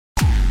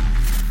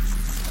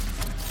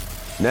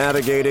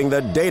Navigating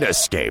the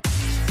Datascape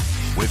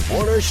with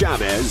Warner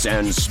Chavez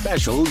and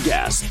special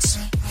guests.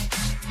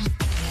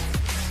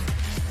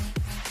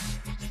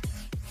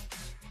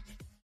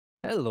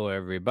 Hello,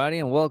 everybody,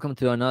 and welcome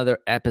to another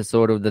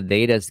episode of the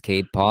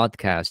Datascape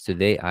podcast.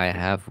 Today, I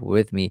have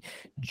with me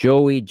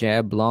Joey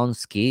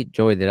Jablonski.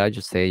 Joey, did I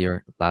just say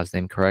your last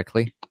name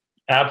correctly?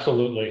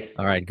 Absolutely.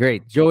 All right,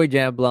 great. Joey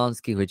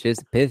Jablonski, which is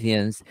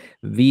Pythian's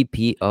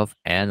VP of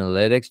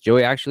Analytics.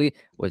 Joey actually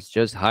was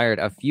just hired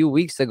a few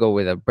weeks ago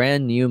with a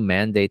brand new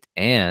mandate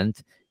and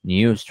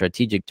new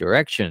strategic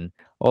direction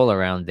all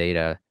around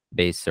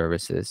database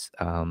services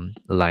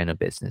line of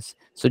business.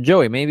 So,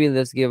 Joey, maybe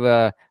let's give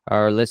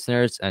our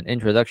listeners an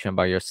introduction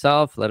about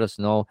yourself. Let us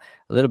know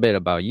a little bit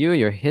about you,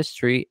 your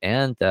history,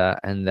 and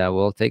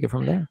we'll take it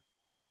from there.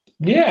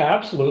 Yeah,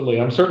 absolutely.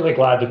 I'm certainly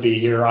glad to be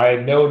here.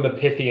 I've known the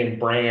Pythian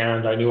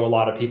brand. I knew a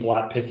lot of people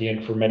at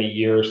Pythian for many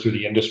years through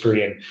the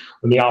industry, and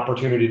when the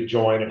opportunity to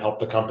join and help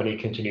the company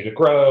continue to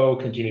grow,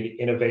 continue to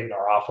innovate in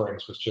our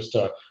offerings was just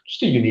a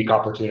unique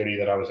opportunity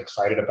that I was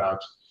excited about.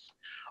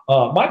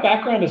 My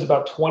background is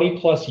about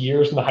 20 plus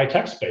years in the high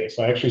tech space.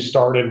 I actually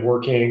started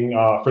working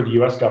for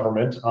the US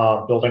government,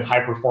 building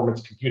high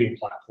performance computing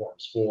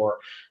platforms for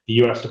the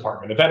US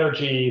Department of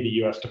Energy,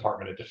 the US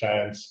Department of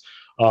Defense.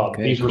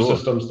 These were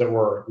systems that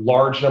were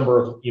large number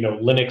of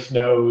Linux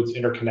nodes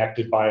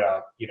interconnected by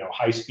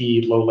high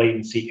speed, low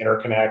latency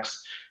interconnects,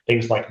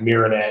 things like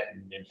Miranet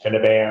and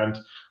InfiniBand.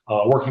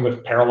 Working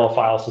with parallel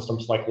file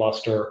systems like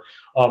Lustre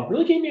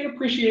really gave me an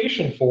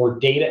appreciation for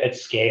data at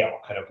scale,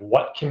 kind of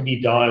what can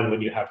be done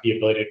when you have the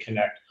ability to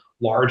connect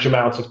large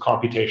amounts of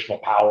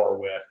computational power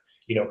with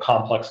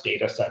complex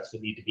data sets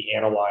that need to be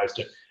analyzed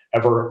at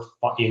ever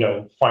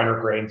finer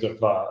grains of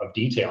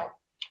detail.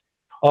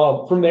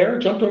 From there,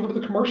 jumped over to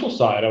the commercial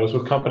side. I was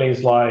with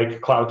companies like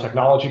Cloud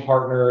Technology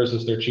Partners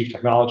as their chief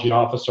technology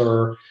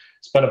officer,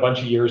 spent a bunch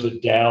of years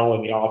at Dell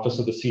in the office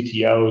of the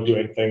CTO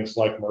doing things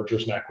like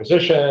mergers and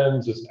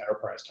acquisitions as an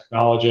enterprise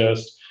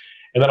technologist.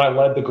 And then I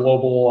led the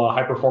global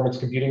high-performance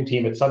computing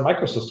team at Sun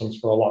Microsystems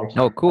for a long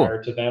time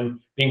prior to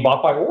them being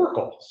bought by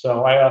Oracle.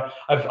 So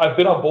I've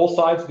been on both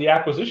sides of the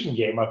acquisition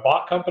game. I've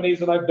bought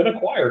companies and I've been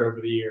acquired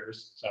over the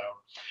years.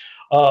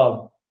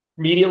 So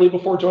immediately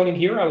before joining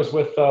here, I was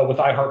with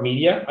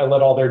iHeartMedia. I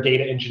led all their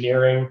data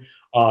engineering,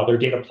 their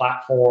data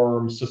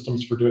platform,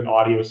 systems for doing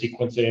audio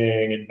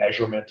sequencing and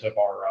measurement of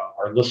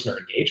our listener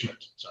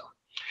engagement. So,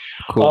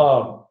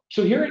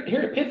 so here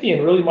at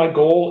Pythian, really my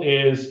goal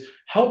is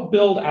help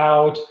build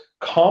out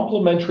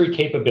complementary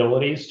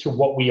capabilities to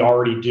what we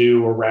already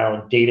do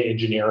around data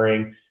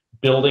engineering,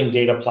 building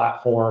data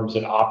platforms,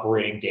 and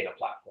operating data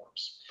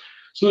platforms.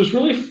 So there's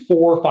really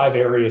 4 or 5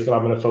 areas that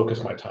I'm going to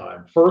focus my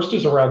time. First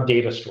is around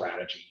data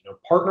strategy,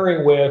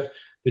 partnering with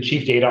the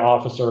chief data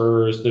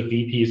officers, the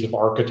VPs of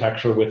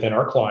architecture within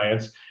our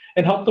clients,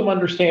 and help them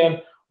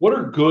understand what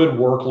are good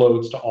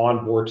workloads to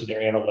onboard to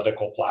their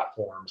analytical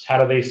platforms.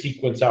 How do they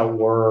sequence out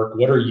work?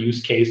 What are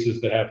use cases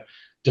that have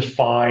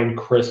defined,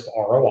 crisp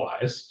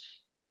ROIs?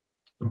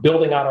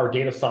 Building out our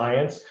data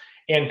science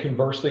and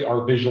conversely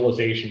our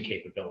visualization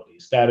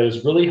capabilities. That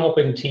is really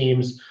helping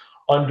teams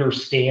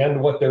understand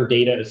what their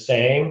data is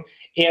saying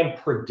and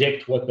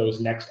predict what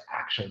those next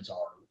actions are.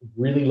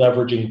 Really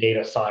leveraging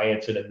data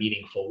science in a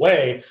meaningful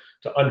way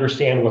to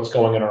understand what's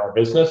going on in our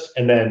business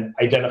and then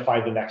identify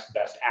the next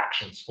best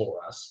actions for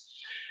us.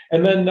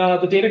 And then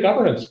the data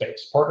governance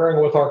space,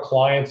 partnering with our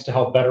clients to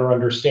help better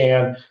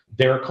understand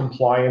their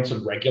compliance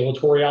and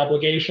regulatory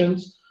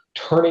obligations,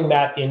 turning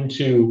that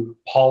into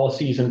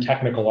policies and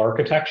technical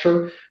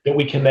architecture that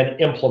we can then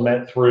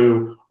implement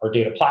through our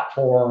data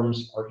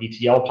platforms, our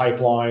ETL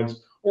pipelines,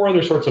 or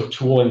other sorts of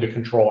tooling to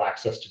control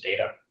access to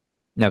data.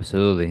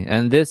 Absolutely.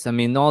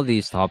 And all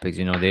these topics,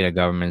 data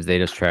governance,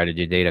 data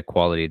strategy, data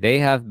quality, they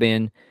have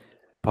been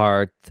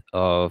part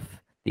of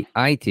the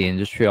IT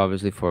industry,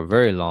 obviously, for a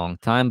very long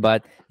time.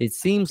 But it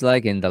seems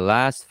like in the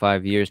last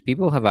 5 years,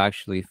 people have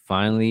actually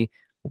finally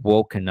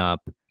woken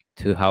up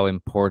to how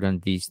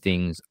important these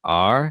things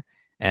are.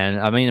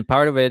 And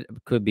part of it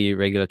could be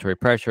regulatory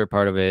pressure.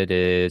 Part of it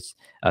is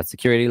a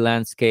security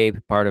landscape.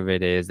 Part of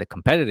it is the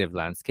competitive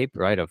landscape,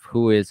 right? Of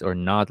who is or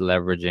not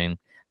leveraging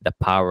the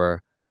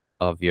power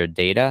of your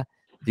data.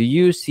 Do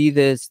you see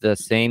this the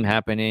same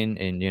happening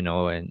in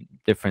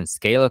different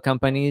scale of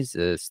companies,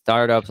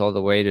 startups all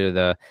the way to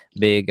the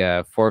big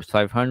Forbes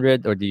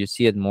 500, or do you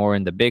see it more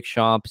in the big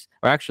shops,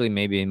 or actually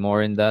maybe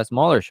more in the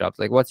smaller shops?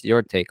 Like, what's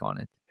your take on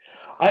it?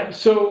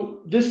 So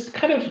this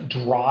kind of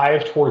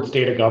drive towards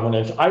data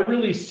governance, I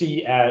really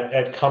see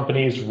at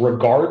companies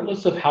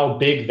regardless of how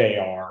big they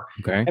are,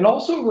 and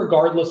also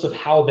regardless of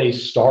how they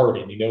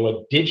started.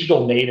 A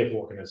digital native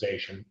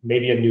organization,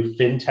 maybe a new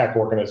fintech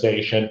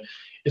organization,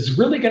 is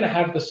really going to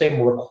have the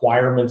same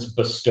requirements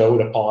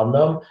bestowed upon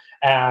them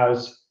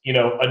as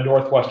a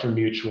Northwestern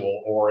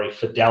Mutual or a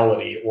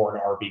Fidelity or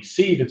an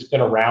RBC that's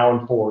been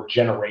around for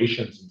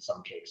generations in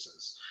some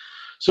cases.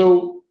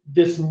 So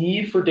this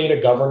need for data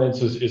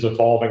governance is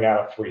evolving out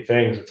of 3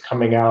 things. It's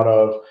coming out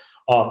of,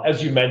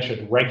 as you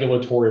mentioned,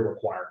 regulatory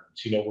requirements.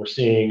 governance. We're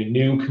seeing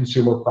new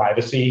consumer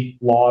privacy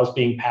laws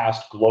being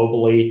passed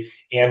globally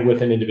and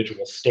within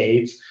individual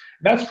states.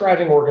 That's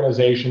driving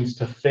organizations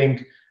to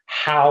think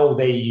how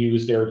they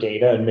use their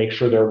data and make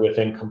sure they're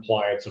within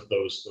compliance of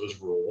those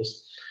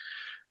rules.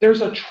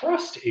 There's a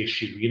trust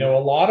issue. A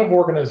lot of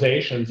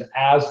organizations,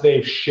 as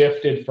they've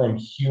shifted from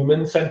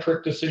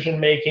human-centric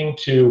decision-making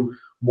to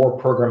more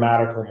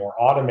programmatic or more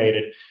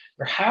automated,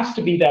 there has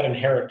to be that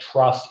inherent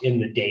trust in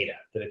the data,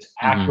 that it's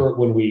accurate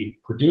when we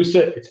produce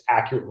it, it's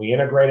accurate when we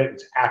integrate it,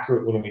 it's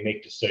accurate when we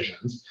make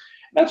decisions.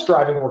 And that's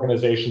driving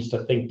organizations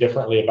to think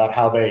differently about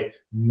how they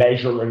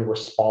measure and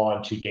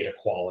respond to data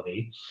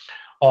quality.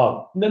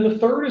 And then the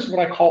third is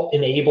what I call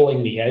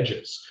enabling the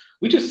edges.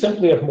 We just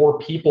simply have more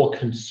people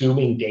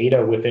consuming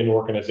data within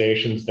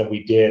organizations than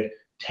we did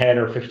 10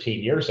 or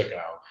 15 years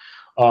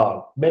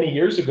ago. Many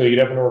years ago, you'd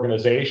have an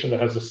organization that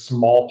has a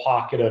small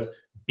pocket of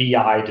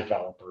BI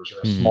developers or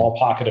a small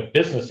pocket of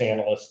business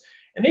analysts,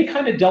 and they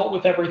kind of dealt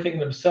with everything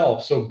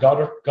themselves. So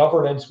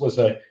governance was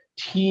a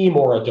team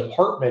or a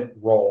department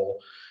role.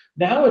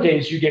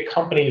 Nowadays, you get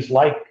companies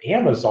like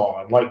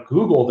Amazon, like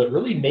Google, that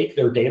really make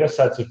their data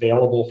sets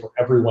available for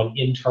everyone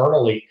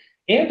internally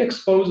and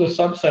expose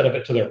a subset of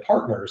it to their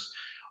partners.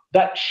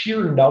 That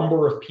sheer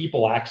number of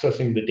people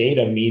accessing the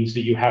data means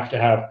that you have to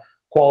have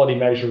quality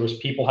measures.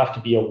 People have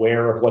to be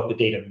aware of what the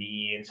data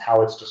means,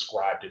 how it's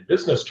described in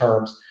business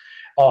terms,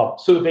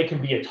 so that they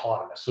can be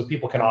autonomous, so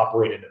people can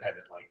operate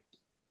independently.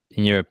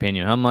 In your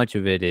opinion, how much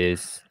of it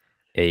is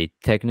a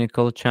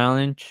technical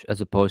challenge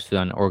as opposed to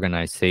an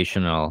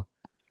organizational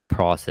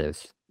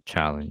process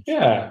challenge?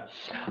 Yeah.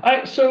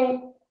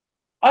 So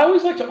I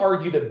always like to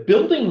argue that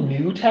building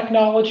new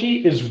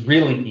technology is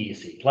really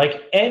easy.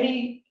 Like,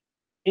 any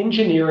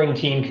engineering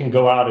team can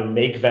go out and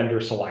make vendor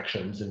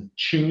selections and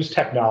choose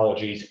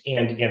technologies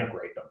and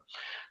integrate them.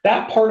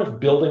 That part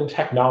of building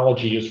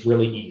technology is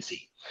really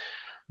easy.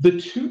 The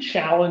two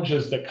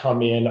challenges that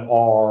come in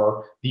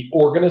are the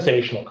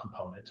organizational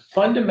component,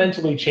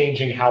 fundamentally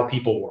changing how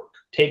people work,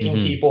 taking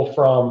people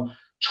from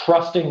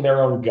trusting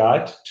their own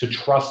gut to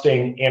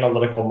trusting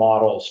analytical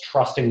models,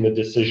 trusting the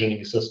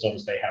decisioning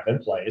systems they have in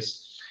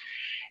place,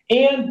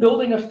 and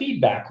building a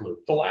feedback loop.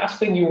 The last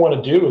thing you want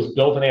to do is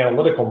build an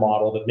analytical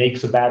model that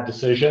makes a bad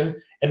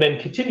decision and then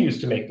continues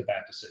to make the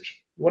bad decision.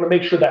 You want to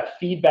make sure that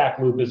feedback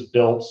loop is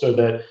built so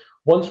that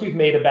once we've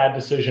made a bad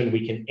decision,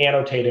 we can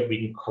annotate it,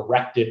 we can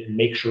correct it, and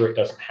make sure it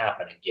doesn't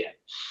happen again.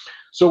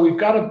 So we've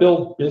got to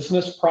build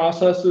business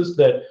processes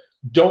that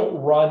don't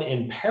run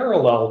in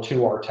parallel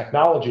to our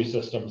technology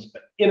systems,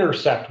 but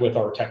intersect with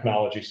our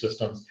technology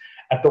systems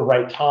at the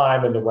right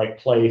time and the right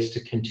place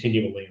to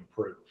continually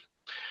improve.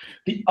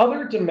 The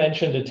other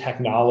dimension to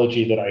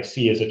technology that I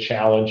see as a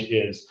challenge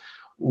is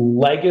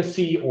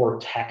legacy or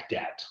tech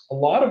debt. A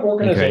lot of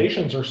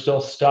organizations are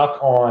still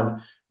stuck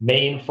on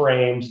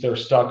mainframes, they're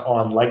stuck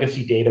on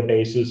legacy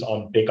databases,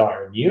 on big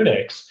iron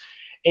Unix,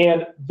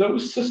 and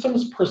those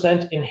systems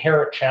present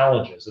inherent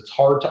challenges. It's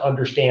hard to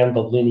understand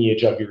the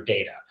lineage of your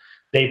data.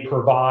 They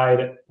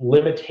provide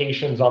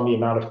limitations on the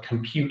amount of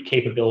compute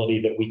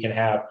capability that we can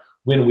have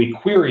when we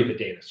query the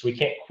data, so we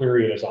can't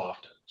query it as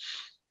often.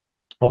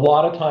 A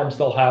lot of times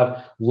they'll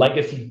have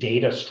legacy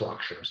data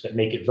structures that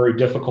make it very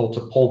difficult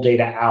to pull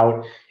data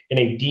out in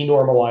a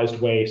denormalized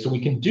way so we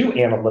can do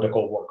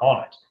analytical work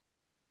on it.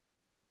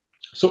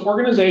 So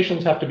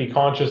organizations have to be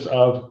conscious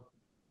of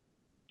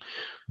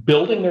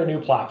building their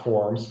new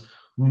platforms,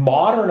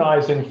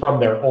 modernizing from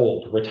their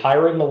old,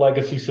 retiring the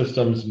legacy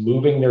systems,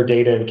 moving their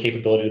data and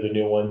capability to the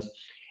new ones,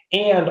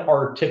 and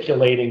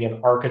articulating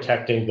and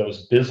architecting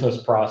those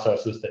business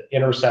processes that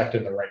intersect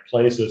in the right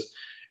places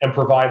and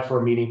provide for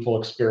a meaningful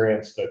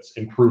experience that's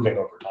improving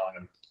over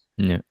time.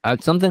 Yeah,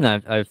 something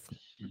I've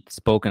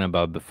spoken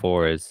about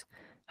before is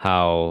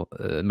how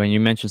when you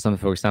mention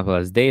something, for example,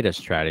 as data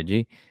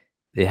strategy,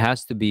 it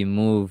has to be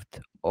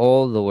moved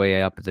all the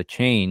way up the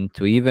chain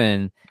to,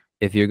 even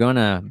if you're going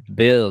to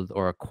build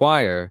or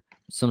acquire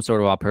some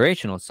sort of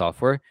operational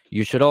software,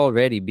 you should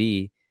already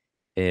be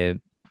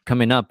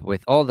coming up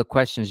with all the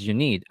questions you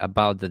need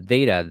about the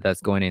data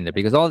that's going in there,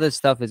 because all this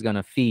stuff is going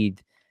to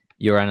feed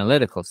your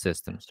analytical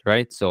systems,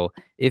 right? So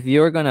if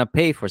you're going to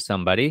pay for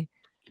somebody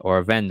or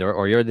a vendor,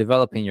 or you're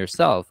developing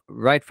yourself,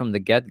 right from the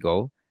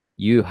get-go,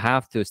 you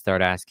have to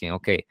start asking,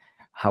 okay,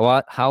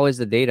 how is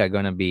the data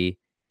going to be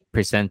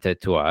presented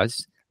to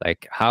us?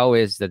 Like, how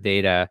is the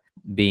data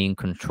being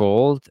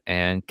controlled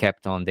and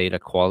kept on data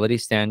quality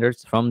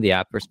standards from the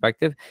app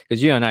perspective?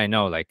 Because you and I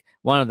know, like,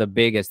 one of the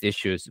biggest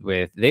issues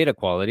with data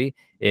quality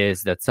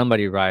is that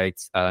somebody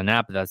writes an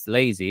app that's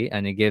lazy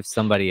and it gives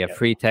somebody a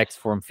free text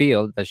form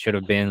field that should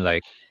have been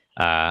like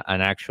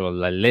an actual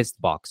list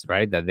box,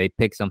 right? That they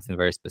pick something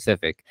very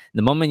specific.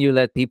 The moment you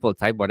let people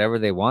type whatever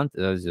they want,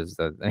 it's just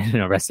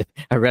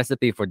a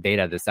recipe for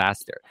data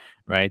disaster,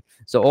 right?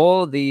 So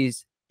all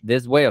this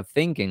way of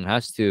thinking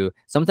has to,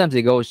 sometimes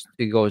it goes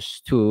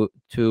too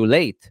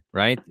late,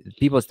 right?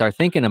 People start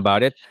thinking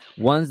about it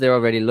once they're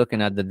already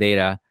looking at the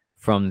data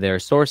from their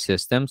source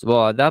systems.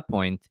 Well, at that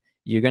point,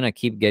 you're going to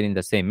keep getting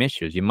the same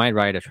issues. You might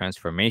write a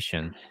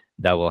transformation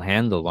that will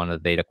handle one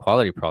of the data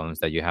quality problems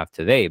that you have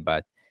today.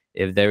 But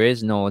if there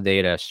is no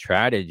data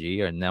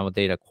strategy or no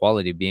data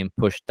quality being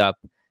pushed up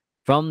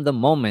from the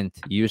moment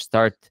you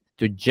start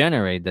to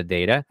generate the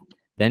data,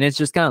 then it's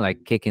just kind of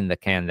like kicking the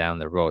can down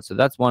the road. So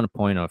that's one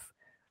point of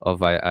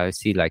I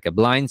see like a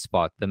blind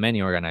spot that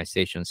many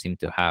organizations seem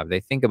to have. They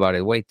think about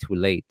it way too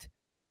late.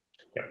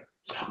 Yeah.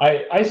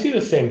 I see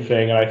the same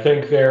thing, and I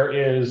think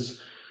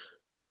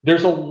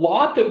there's a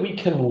lot that we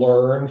can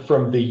learn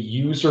from the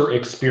user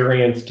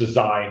experience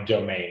design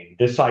domain.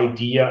 This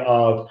idea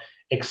of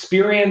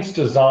experience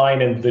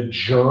design and the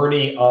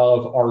journey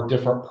of our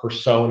different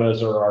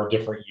personas or our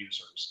different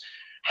users.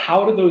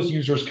 How do those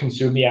users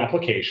consume the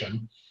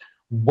application?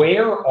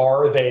 Where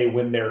are they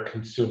when they're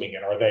consuming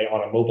it? Are they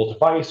on a mobile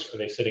device? Are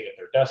they sitting at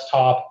their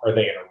desktop? Are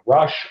they in a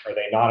rush? Are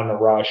they not in a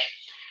rush?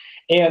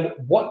 And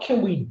what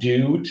can we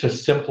do to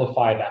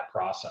simplify that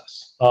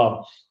process?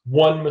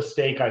 One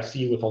mistake I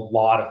see with a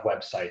lot of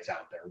websites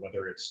out there,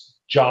 whether it's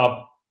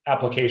job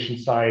application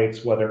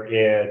sites, whether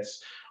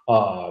it's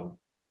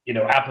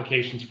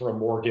applications for a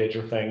mortgage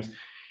or things,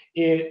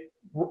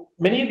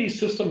 many of these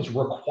systems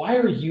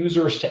require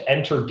users to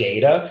enter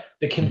data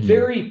that can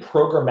very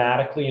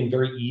programmatically and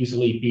very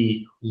easily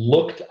be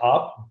looked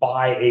up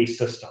by a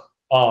system.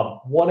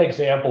 One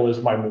example is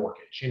my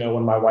mortgage.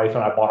 When my wife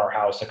and I bought our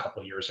house a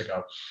couple of years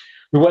ago,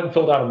 we went and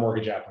filled out a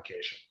mortgage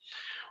application.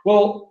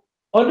 Well,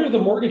 under the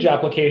mortgage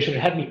application, it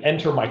had me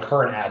enter my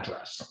current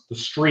address, the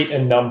street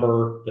and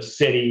number, the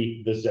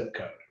city, the zip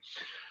code.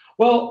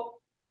 Well,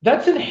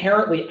 that's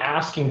inherently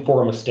asking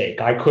for a mistake.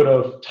 I could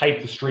have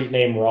typed the street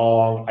name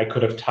wrong. I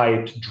could have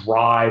typed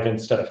drive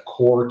instead of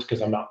court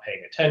because I'm not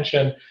paying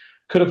attention.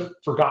 Could have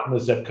forgotten the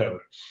zip code.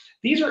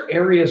 These are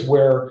areas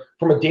where,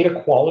 from a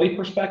data quality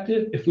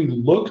perspective, if we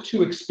look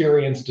to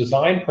experience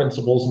design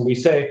principles and we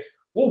say,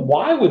 well,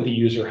 why would the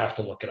user have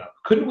to look it up?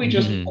 Couldn't we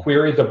just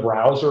query the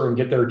browser and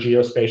get their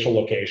geospatial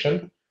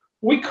location?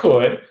 We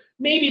could.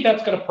 Maybe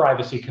that's got a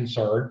privacy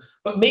concern,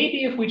 but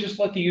maybe if we just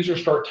let the user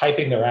start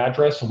typing their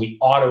address and we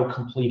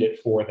auto-complete it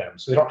for them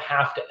so they don't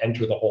have to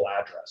enter the whole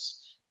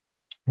address.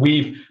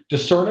 We've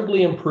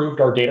discernibly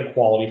improved our data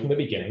quality from the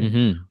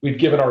beginning. We've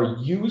given our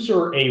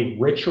user a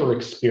richer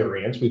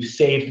experience. We've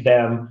saved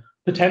them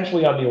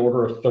potentially on the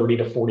order of 30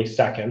 to 40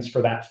 seconds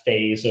for that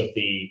phase of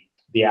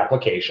the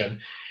application,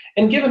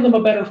 and given them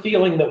a better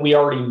feeling that we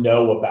already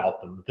know about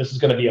them, that this is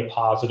going to be a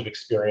positive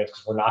experience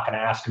because we're not going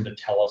to ask them to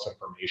tell us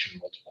information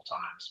multiple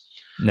times.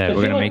 No,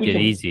 we're going to make it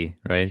easy,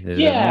 right?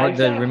 Yeah,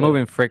 exactly.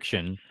 Removing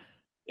friction.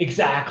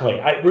 Exactly.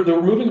 The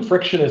removing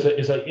friction is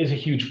a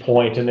huge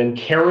point, and then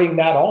carrying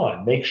that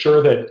on. Make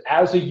sure that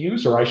as a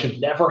user, I should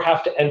never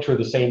have to enter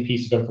the same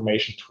piece of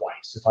information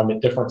twice if I'm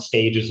at different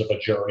stages of a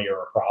journey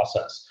or a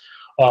process.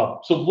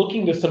 So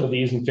looking to some of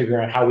these and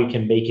figuring out how we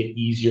can make it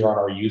easier on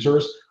our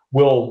users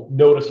will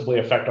noticeably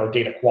affect our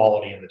data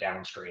quality in the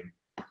downstream.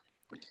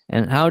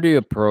 And how do you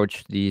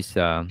approach these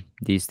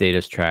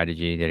data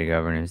strategy, data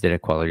governance, data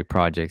quality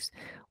projects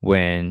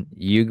when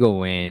you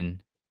go in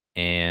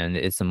and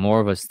it's a more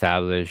of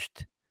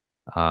established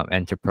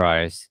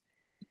enterprise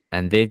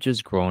and they've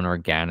just grown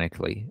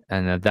organically?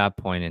 And at that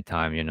point in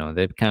time,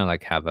 they kind of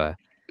like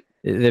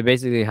they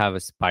basically have a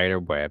spider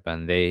web,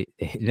 and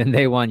then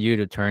they want you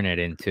to turn it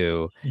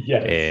into,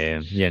 I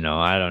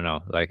don't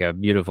know, like a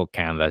beautiful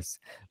canvas.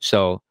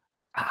 So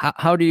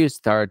how do you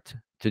start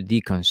to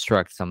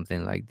deconstruct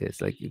something like this?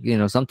 Like,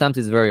 sometimes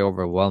it's very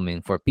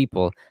overwhelming for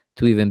people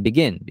to even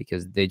begin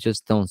because they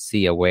just don't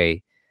see a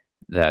way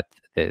that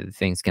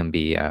things can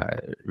be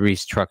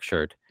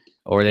restructured,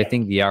 or they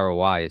think the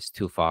ROI is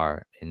too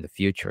far in the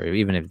future,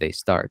 even if they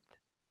start.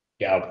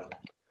 Yeah.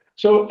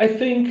 So I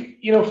think,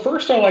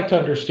 first I like to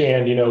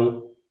understand,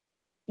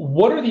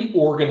 what are the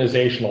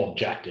organizational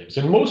objectives?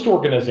 And most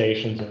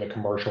organizations in the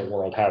commercial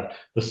world have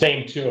the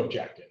same two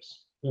objectives.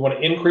 We want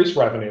to increase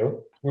revenue.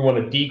 We want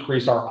to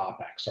decrease our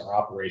OpEx, our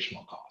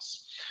operational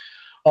costs.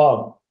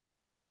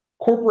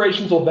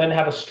 Corporations will then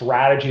have a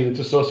strategy that's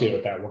associated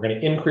with that. We're going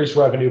to increase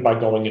revenue by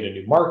going into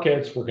new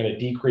markets. We're going to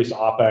decrease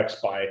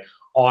OpEx by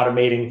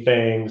automating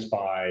things,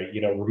 by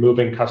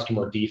removing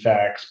customer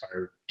defects, by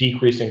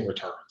decreasing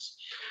returns.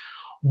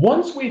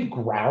 Once we've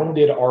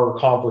grounded our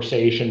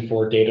conversation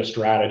for data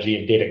strategy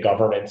and data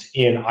governance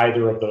in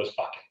either of those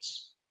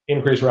buckets,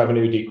 increase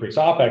revenue, decrease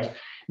OpEx,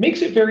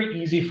 makes it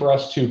very easy for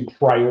us to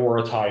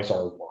prioritize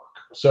our work.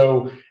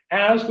 So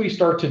as we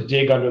start to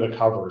dig under the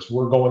covers,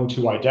 we're going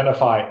to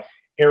identify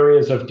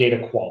areas of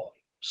data quality,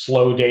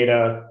 slow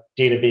data,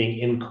 data being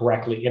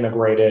incorrectly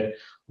integrated,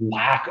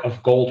 lack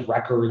of gold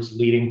records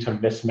leading to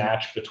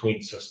mismatch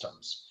between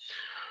systems.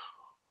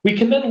 We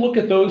can then look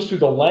at those through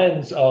the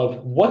lens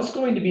of what's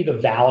going to be the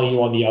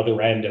value on the other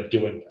end of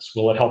doing this.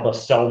 Will it help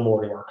us sell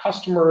more to our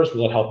customers?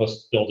 Will it help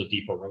us build a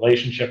deeper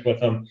relationship with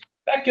them?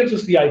 That gives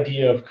us the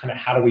idea of kind of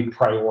how do we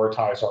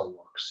prioritize our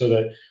work so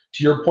that,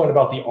 to your point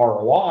about the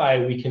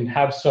ROI, we can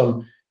have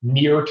some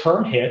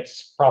near-term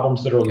hits,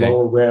 problems that are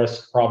lower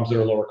risk, problems that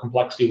are lower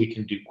complexity we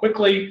can do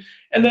quickly,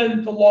 and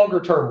then the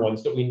longer-term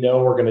ones that we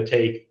know are going to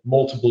take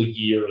multiple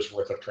years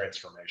worth of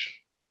transformation.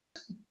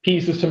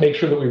 piece is to make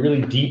sure that we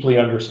really deeply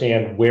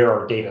understand where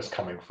our data is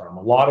coming from.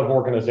 A lot of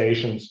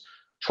organizations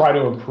try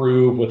to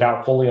improve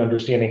without fully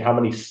understanding how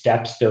many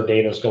steps their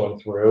data is going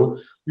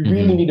through. We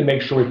really need to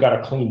make sure we've got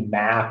a clean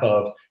map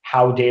of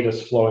how data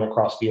is flowing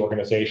across the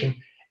organization,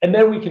 and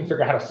then we can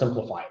figure out how to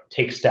simplify it,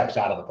 take steps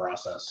out of the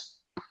process.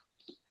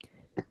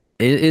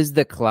 Is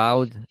the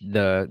cloud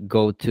the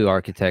go-to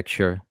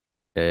architecture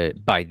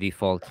by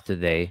default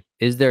today?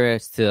 Is there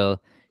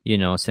still,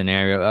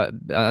 scenario,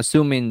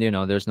 assuming,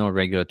 there's no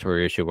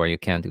regulatory issue where you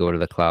can't go to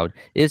the cloud,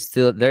 is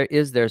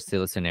there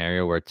still a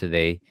scenario where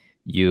today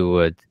you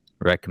would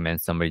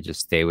recommend somebody just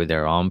stay with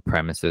their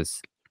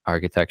on-premises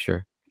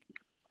architecture?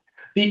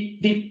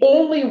 The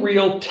only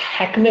real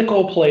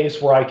technical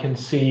place where I can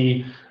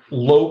see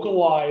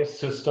localized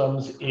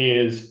systems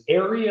is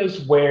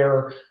areas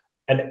where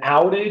an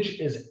outage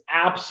is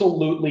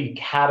absolutely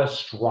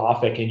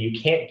catastrophic and you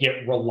can't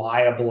get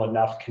reliable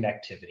enough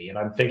connectivity. And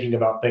I'm thinking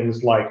about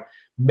things like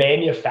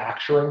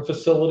manufacturing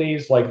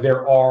facilities. Like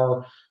there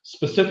are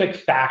specific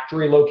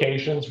factory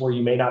locations where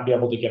you may not be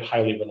able to get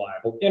highly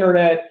reliable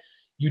internet.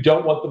 You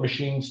don't want the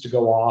machines to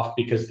go off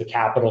because the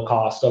capital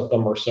cost of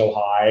them are so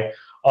high.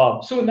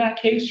 So in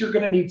that case, you're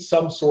going to need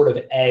some sort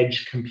of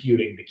edge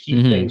computing to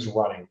keep things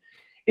running.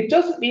 It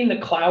doesn't mean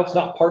that cloud's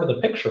not part of the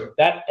picture.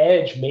 That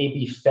edge may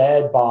be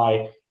fed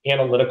by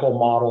analytical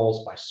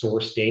models, by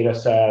source data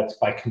sets,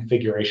 by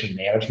configuration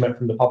management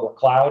from the public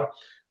cloud.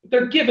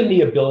 They're given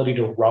the ability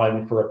to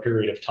run for a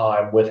period of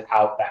time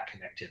without that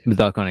connectivity.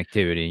 Without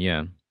connectivity,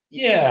 yeah.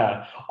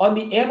 Yeah. On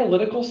the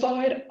analytical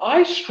side,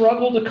 I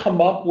struggle to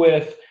come up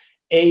with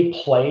a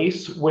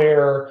place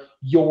where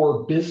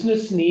your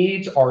business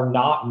needs are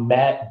not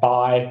met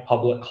by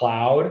public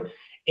cloud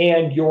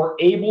and you're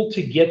able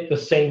to get the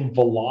same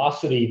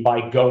velocity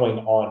by going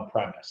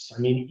on-premise. I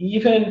mean,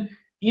 even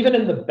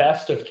in the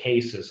best of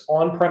cases,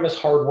 on-premise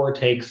hardware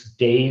takes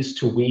days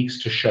to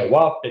weeks to show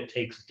up. It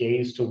takes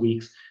days to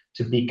weeks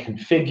to be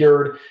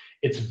configured.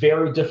 It's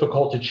very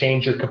difficult to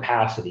change your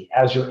capacity.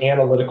 As your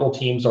analytical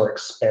teams are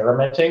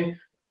experimenting,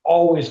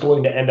 always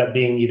going to end up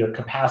being either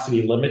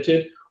capacity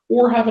limited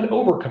or have an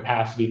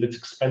overcapacity that's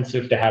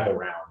expensive to have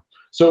around.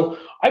 So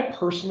I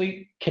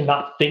personally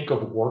cannot think of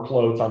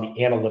workloads on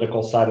the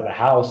analytical side of the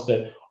house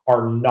that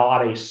are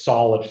not a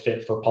solid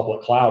fit for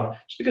public cloud,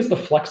 just because the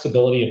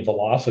flexibility and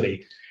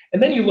velocity.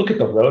 And then you look at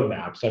the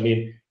roadmaps. I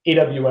mean,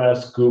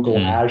 AWS, Google,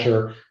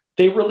 Azure,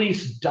 they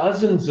release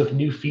dozens of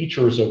new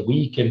features a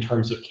week in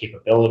terms of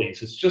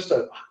capabilities. It's just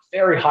a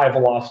very high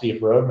velocity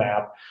of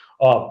roadmap.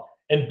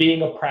 And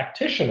being a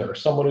practitioner,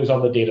 someone who's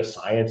on the data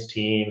science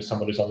team,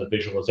 someone who's on the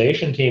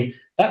visualization team,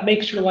 that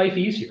makes your life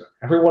easier.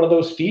 Every one of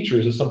those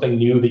features is something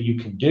new that you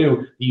can do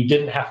that you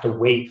didn't have to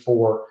wait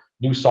for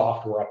new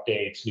software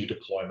updates, new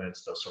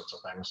deployments, those sorts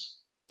of things.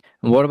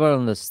 What about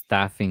on the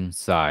staffing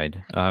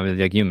side?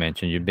 Like you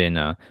mentioned, you've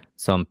been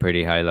some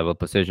pretty high level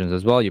positions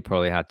as well. You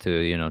probably had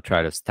to,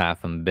 try to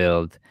staff and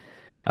build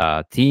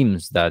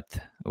teams that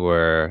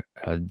were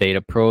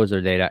data pros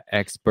or data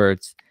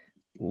experts.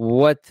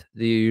 What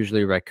do you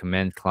usually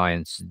recommend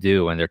clients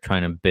do when they're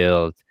trying to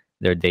build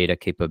their data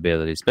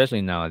capabilities,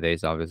 especially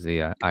nowadays? Obviously,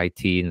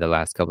 IT in the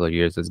last couple of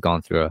years has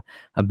gone through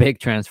a big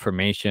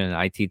transformation.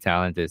 IT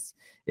talent is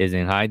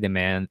in high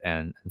demand,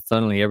 and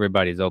suddenly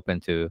everybody's open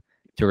to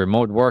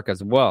remote work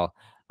as well.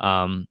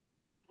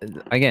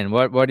 Again,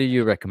 what do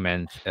you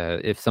recommend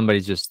if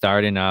somebody's just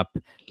starting up,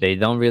 they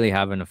don't really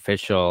have an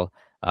official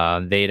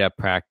data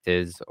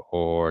practice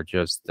or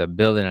just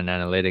building an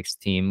analytics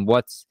team?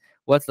 What's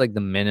like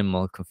the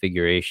minimal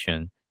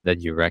configuration that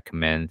you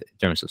recommend in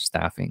terms of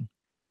staffing?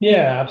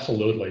 Yeah,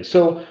 absolutely.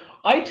 So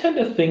I tend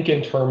to think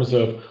in terms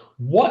of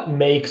what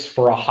makes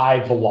for a high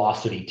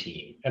velocity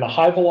team. And a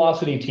high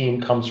velocity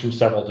team comes from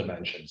several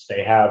dimensions.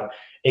 They have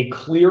a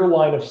clear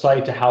line of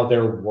sight to how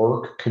their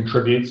work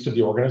contributes to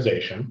the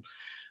organization.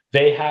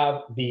 They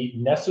have the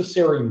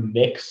necessary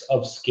mix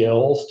of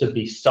skills to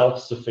be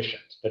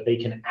self-sufficient, that they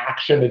can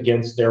action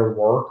against their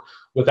work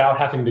without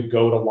having to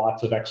go to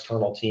lots of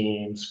external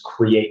teams,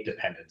 create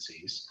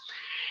dependencies.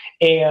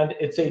 And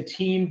it's a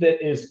team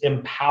that is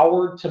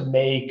empowered to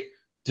make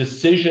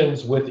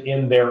decisions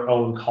within their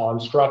own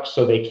construct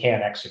so they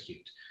can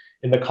execute.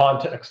 In the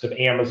context of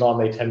Amazon,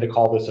 they tend to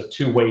call this a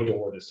two-way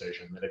door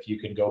decision, that if you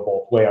can go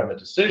both way on the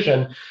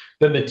decision,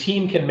 then the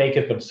team can make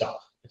it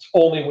themselves. It's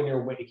only when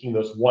you're making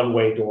those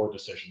one-way door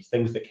decisions,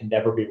 things that can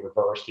never be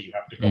reversed, that you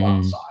have to go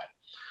outside.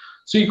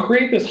 So you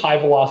create this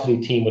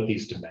high-velocity team with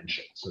these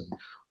dimensions. And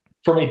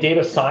from a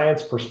data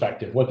science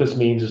perspective, what this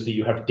means is that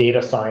you have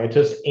data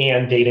scientists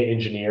and data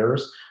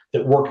engineers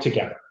that work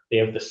together. They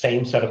have the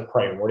same set of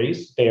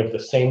priorities. They have the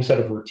same set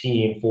of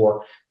routine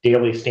for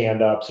daily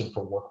stand-ups and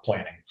for work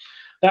planning.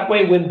 That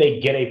way, when they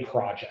get a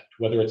project,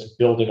 whether it's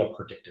building a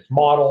predictive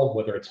model,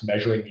 whether it's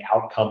measuring the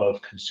outcome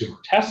of consumer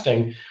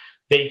testing,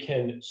 they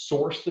can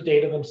source the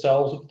data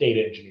themselves with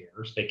data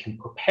engineers. They can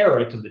prepare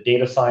it, and the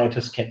data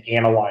scientists can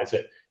analyze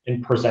it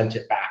and present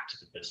it back to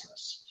the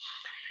business.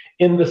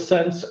 in the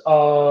sense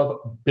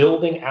of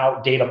building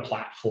out data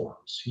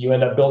platforms. You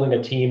end up building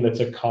a team that's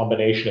a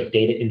combination of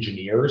data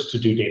engineers to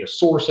do data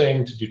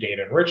sourcing, to do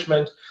data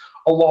enrichment,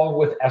 along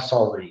with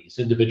SREs,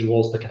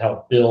 individuals that can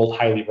help build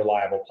highly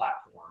reliable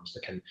platforms,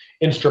 that can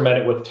instrument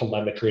it with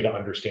telemetry to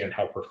understand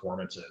how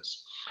performance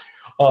is.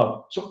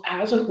 So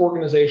as an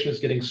organization is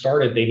getting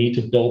started, they need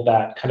to build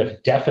that kind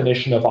of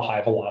definition of a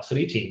high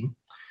velocity team.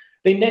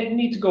 They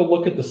need to go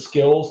look at the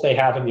skills they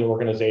have in the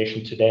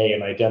organization today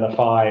and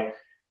identify,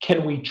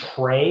 can we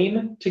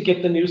train to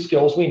get the new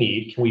skills we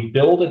need? Can we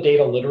build a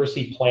data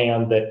literacy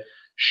plan that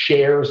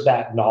shares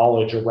that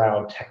knowledge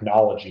around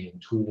technology and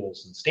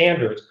tools and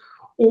standards?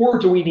 Or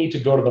do we need to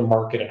go to the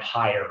market and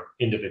hire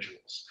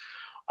individuals?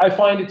 I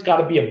find it's got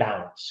to be a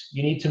balance.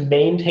 You need to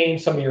maintain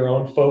some of your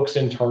own folks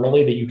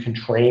internally that you can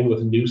train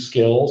with new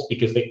skills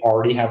because they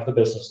already have the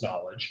business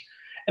knowledge.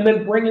 And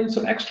then bring in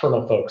some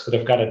external folks that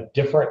have got a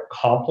different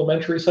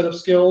complementary set of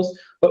skills,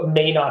 but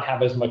may not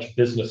have as much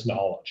business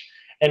knowledge.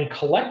 And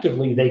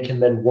collectively, they can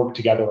then work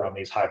together on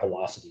these high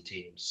velocity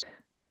teams.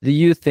 Do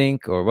you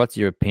think, or what's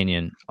your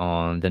opinion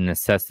on the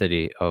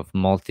necessity of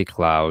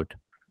multi-cloud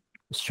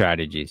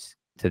strategies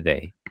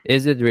today?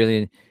 Is it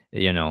really,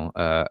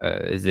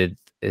 is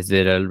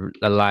it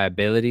a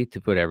liability to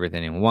put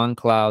everything in one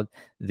cloud?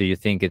 Do you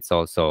think it's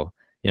also,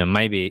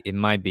 maybe it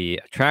might be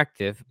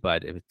attractive,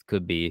 but it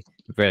could be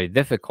very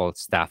difficult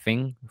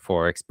staffing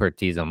for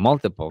expertise on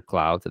multiple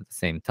clouds at the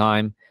same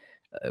time?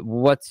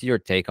 What's your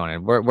take on it?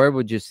 Where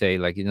would you say,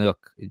 like,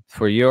 look,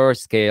 for your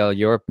scale,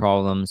 your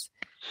problems,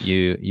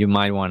 you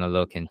might want to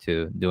look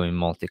into doing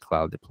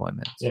multi-cloud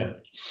deployments? Yeah.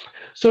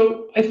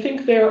 So I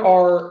think there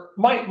are,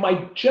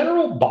 my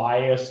general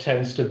bias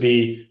tends to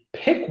be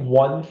pick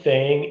one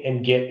thing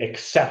and get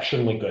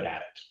exceptionally good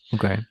at it.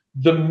 Okay.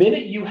 The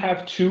minute you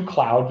have two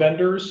cloud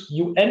vendors,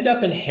 you end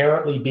up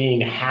inherently being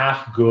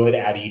half good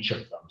at each of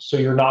them. So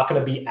you're not going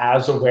to be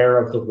as aware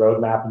of the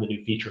roadmap and the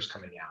new features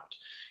coming out.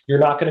 You're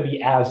not going to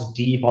be as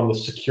deep on the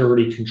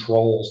security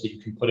controls that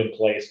you can put in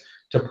place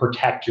to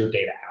protect your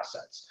data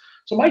assets.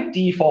 So my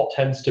default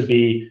tends to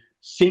be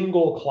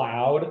single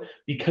cloud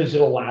because it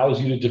allows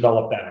you to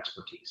develop that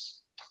expertise.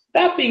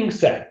 That being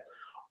said,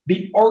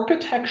 the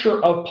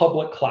architecture of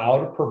public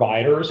cloud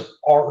providers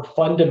are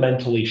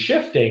fundamentally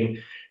shifting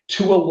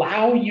to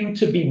allow you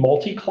to be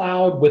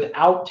multi-cloud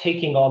without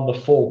taking on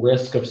the full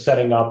risk of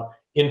setting up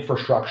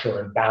infrastructure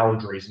and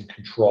boundaries and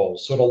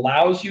controls. So it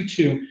allows you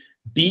to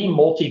be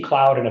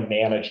multi-cloud in a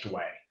managed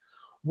way.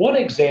 One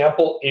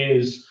example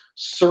is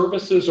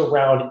services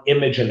around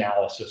image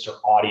analysis or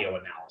audio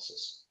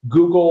analysis.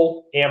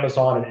 Google,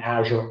 Amazon, and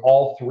Azure,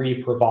 all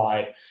three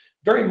provide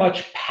very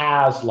much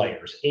PaaS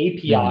layers,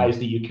 APIs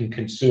that you can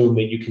consume,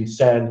 that you can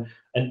send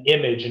an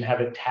image and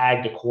have it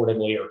tagged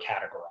accordingly or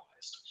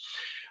categorized.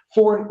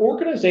 For an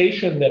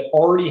organization that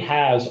already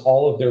has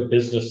all of their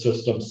business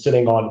systems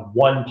sitting on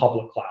one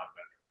public cloud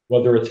vendor,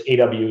 whether it's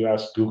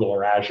AWS, Google,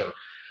 or Azure,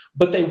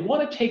 but they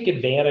want to take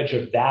advantage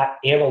of that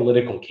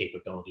analytical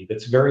capability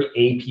that's very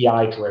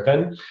API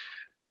driven,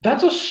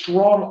 that's a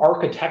strong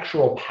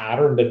architectural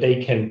pattern that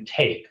they can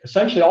take.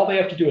 Essentially, all they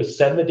have to do is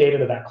send the data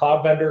to that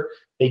cloud vendor,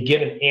 they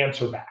get an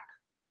answer back.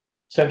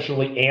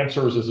 Essentially,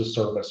 answers as a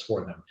service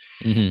for them.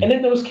 Mm-hmm. And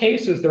in those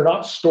cases, they're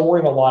not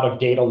storing a lot of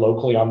data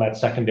locally on that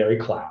secondary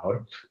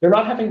cloud. They're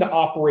not having to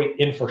operate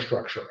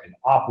infrastructure and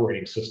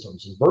operating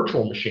systems and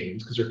virtual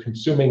machines because they're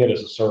consuming it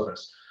as a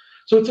service.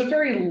 So it's a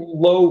very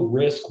low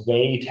risk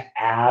way to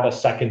add a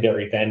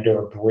secondary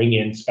vendor, bring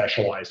in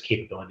specialized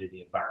capability to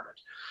the environment.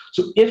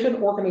 So if an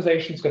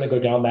organization is going to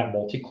go down that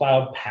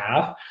multi-cloud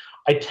path,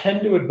 I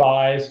tend to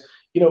advise,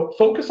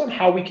 focus on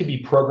how we can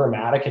be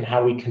programmatic and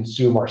how we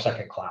consume our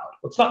second cloud.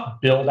 Let's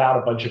not build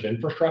out a bunch of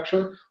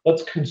infrastructure.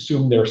 Let's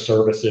consume their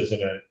services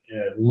in a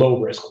low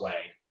risk way.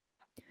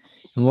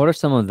 And what are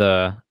some of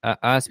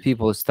as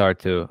people start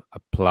to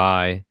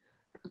apply,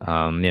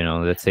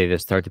 let's say they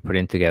start to put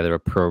in together a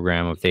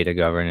program of data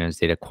governance,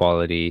 data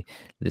quality,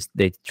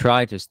 they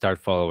try to start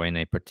following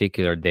a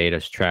particular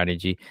data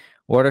strategy.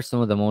 What are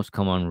some of the most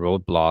common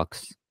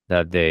roadblocks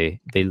that they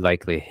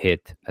likely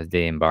hit as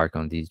they embark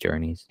on these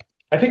journeys?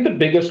 I think the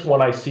biggest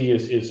one I see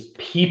is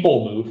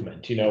people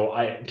movement.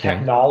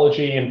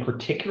 Technology, and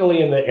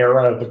particularly in the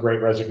era of the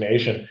Great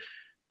Resignation,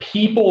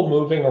 people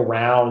moving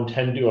around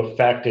tend to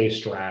affect a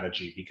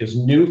strategy because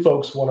new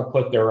folks want to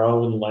put their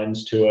own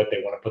lens to it.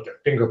 They want to put their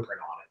fingerprint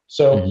on it.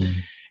 So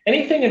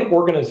anything an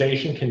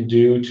organization can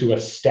do to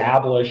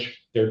establish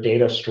their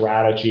data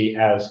strategy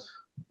as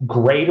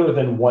greater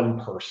than one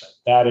person,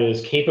 that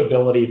is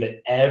capability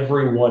that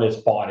everyone is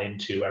bought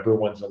into,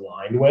 everyone's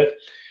aligned with,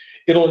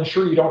 it'll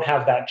ensure you don't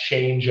have that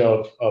change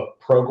of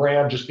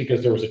program just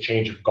because there was a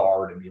change of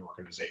guard in the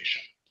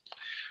organization. I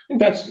think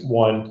that's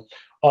one.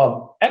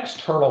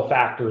 External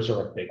factors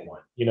are a big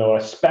one,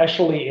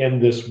 especially in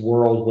this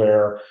world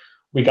where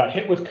we got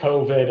hit with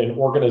COVID and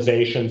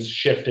organizations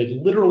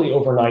shifted literally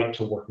overnight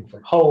to working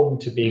from home,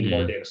 to being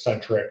more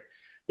data-centric.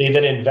 They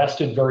then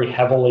invested very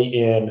heavily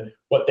in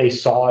what they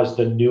saw as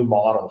the new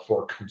model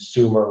for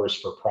consumers,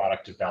 for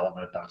product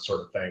development, that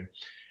sort of thing.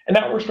 And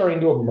now we're starting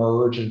to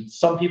emerge, and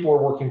some people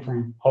are working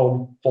from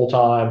home full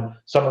time,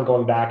 some are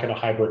going back in a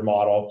hybrid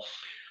model.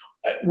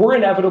 We're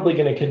inevitably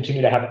going to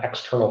continue to have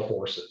external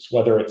forces,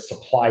 whether it's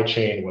supply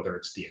chain, whether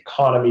it's the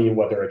economy,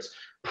 whether it's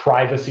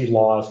privacy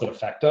laws that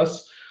affect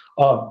us.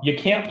 You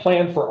can't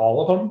plan for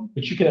all of them,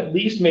 but you can at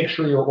least make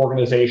sure your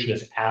organization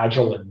is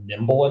agile and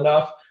nimble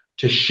enough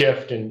to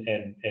shift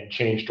and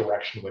change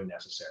direction when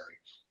necessary.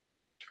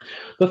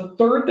 The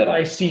third that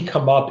I see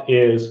come up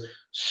is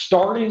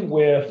starting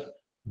with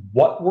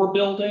what we're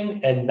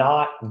building and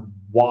not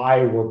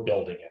why we're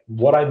building it.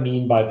 What I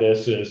mean by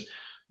this is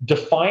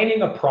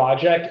defining a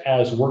project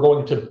as we're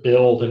going to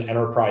build an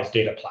enterprise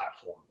data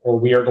platform, or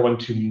we are going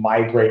to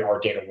migrate our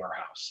data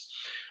warehouse.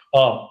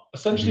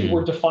 Essentially,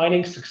 we're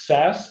defining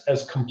success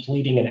as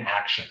completing an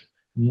action,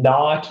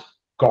 not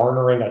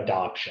garnering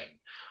adoption.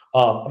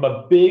 I'm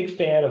a big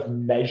fan of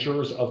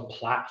measures of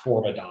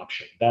platform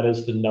adoption. That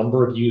is the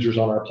number of users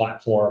on our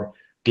platform,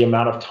 the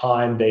amount of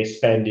time they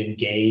spend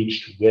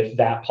engaged with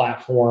that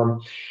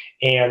platform,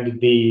 and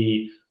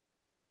the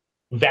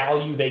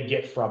value they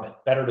get from it.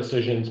 Better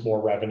decisions,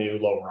 more revenue,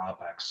 lower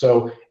OpEx.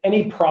 So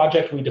any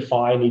project we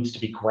define needs to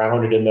be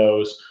grounded in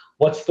those.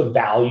 What's the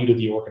value to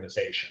the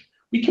organization?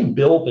 We can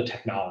build the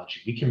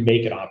technology, we can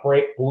make it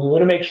operate, but we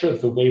want to make sure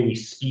that the way we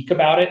speak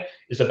about it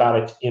is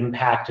about its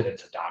impact and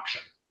its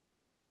adoption.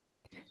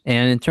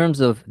 And in terms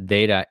of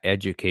data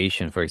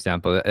education, for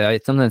example, I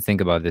sometimes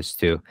think about this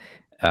too.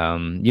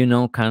 Kind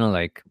of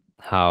like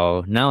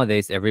how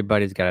nowadays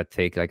everybody's got to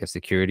take like a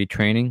security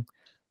training.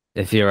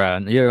 If you're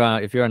an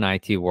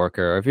IT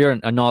worker, or if you're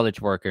a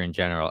knowledge worker in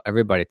general,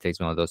 everybody takes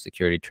one of those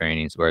security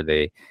trainings where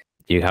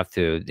you have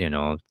to,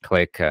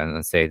 click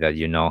and say that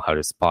you know how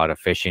to spot a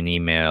phishing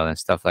email and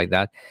stuff like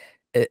that.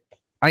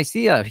 I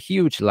see a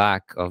huge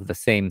lack of the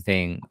same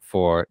thing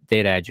for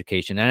data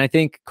education. And I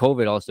think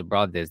COVID also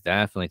brought this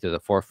definitely to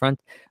the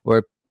forefront,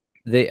 where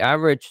the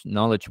average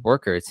knowledge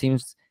worker, it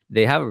seems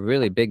they have a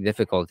really big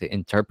difficulty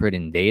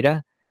interpreting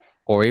data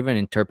or even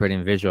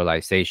interpreting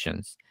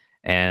visualizations.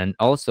 And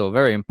also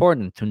very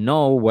important to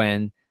know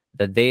when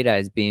the data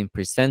is being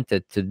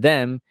presented to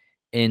them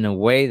in a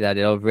way that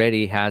it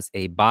already has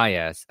a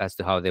bias as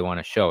to how they want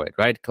to show it,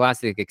 right?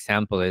 Classic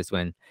example is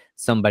when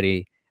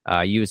somebody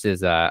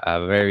uses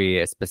a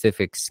very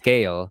specific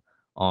scale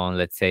on,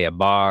 let's say, a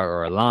bar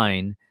or a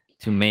line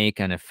to make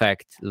an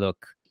effect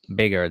look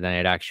bigger than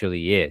it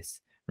actually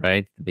is,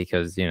 right?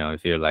 Because,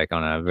 if you're like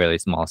on a really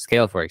small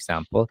scale, for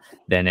example,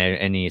 then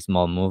any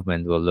small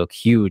movement will look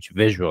huge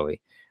visually,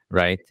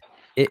 right?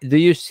 Do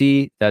you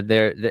see that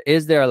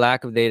is there a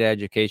lack of data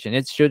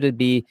education? Should it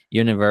be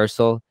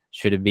universal?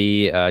 Should it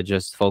be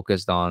just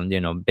focused on,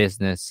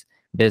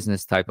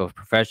 business type of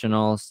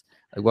professionals?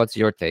 What's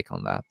your take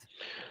on that?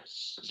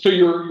 So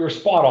you're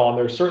spot on.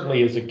 There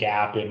certainly is a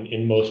gap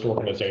in most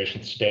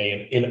organizations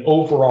today in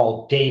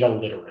overall data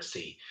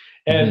literacy.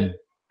 And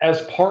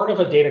as part of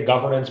a data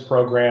governance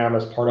program,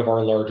 as part of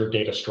our larger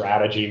data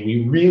strategy,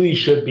 we really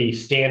should be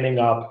standing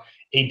up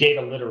a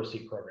data literacy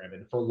program.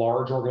 And for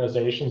large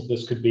organizations,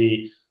 this could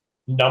be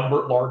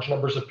large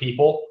numbers of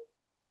people.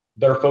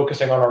 They're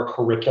focusing on our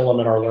curriculum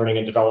and our learning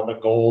and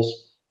development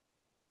goals.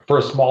 For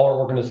a smaller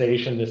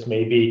organization, this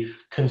may be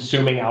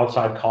consuming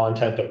outside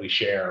content that we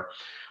share.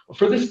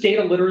 For this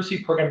data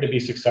literacy program to be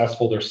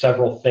successful, there's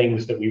several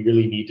things that we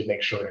really need to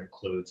make sure it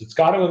includes. It's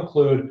got to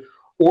include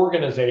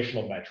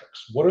organizational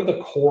metrics. What are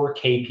the core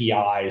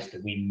KPIs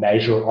that we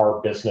measure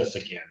our business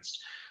against?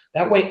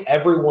 That way,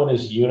 everyone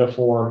is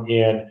uniform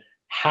in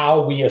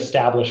how we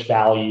establish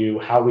value,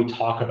 how we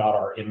talk about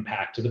our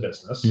impact to the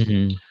business.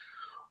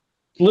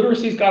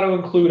 Literacy's got to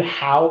include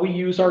how we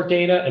use our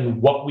data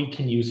and what we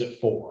can use it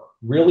for.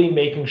 Really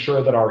making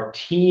sure that our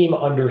team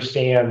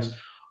understands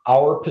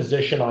our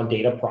position on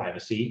data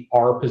privacy,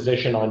 our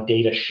position on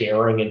data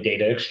sharing and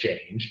data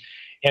exchange,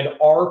 and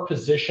our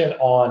position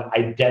on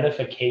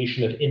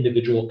identification of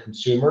individual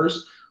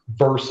consumers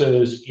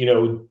versus,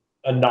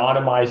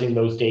 anonymizing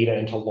those data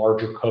into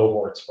larger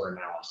cohorts for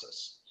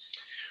analysis.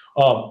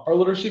 Our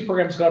literacy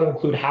program's got to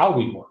include how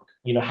we work.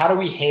 How do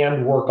we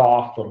hand work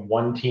off from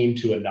one team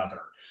to another?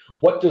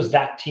 What does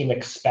that team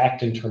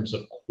expect in terms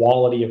of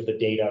quality of the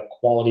data,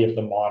 quality of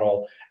the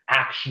model,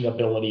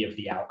 actionability of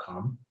the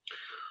outcome?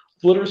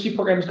 The literacy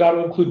program's got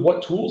to include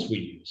what tools we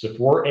use. If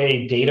we're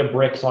a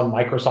Databricks on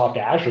Microsoft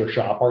Azure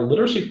shop, our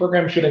literacy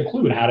program should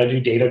include how to do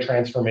data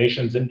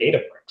transformations in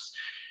Databricks.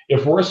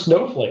 If we're a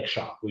Snowflake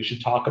shop, we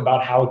should talk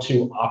about how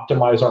to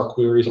optimize our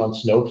queries on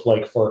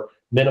Snowflake for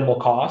minimal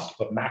cost,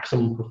 but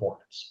maximum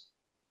performance.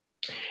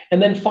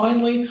 And then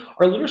finally,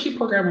 our literacy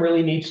program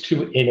really needs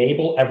to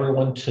enable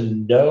everyone to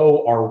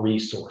know our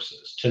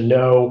resources, to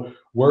know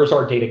where's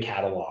our data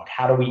catalog,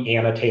 how do we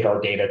annotate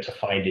our data to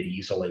find it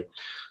easily,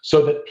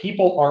 so that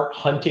people aren't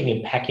hunting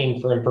and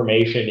pecking for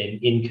information in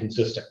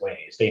inconsistent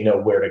ways. They know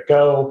where to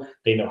go,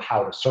 they know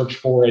how to search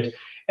for it,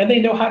 and they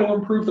know how to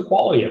improve the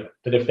quality of it.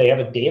 That if they have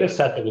a data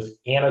set that was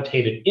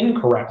annotated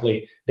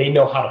incorrectly, they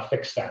know how to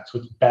fix that so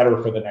it's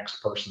better for the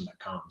next person that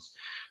comes.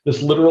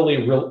 This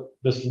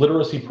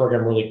literacy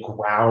program really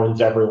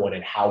grounds everyone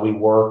in how we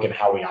work and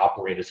how we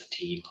operate as a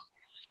team.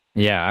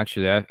 Yeah,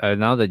 actually,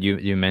 now that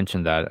you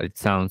mentioned that, it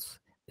sounds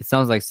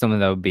like something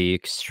that would be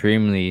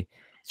extremely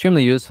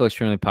useful,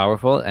 extremely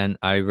powerful, and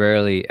I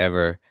rarely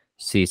ever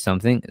see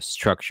something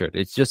structured.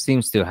 It just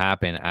seems to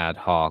happen ad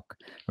hoc,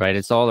 right?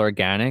 It's all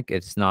organic.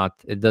 It's not.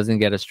 It doesn't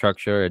get a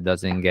structure. It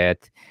doesn't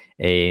get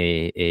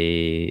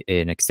a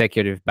an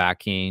executive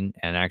backing,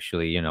 and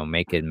actually,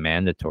 make it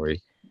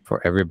mandatory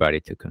for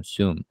everybody to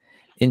consume.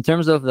 In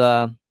terms of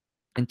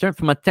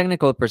from a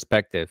technical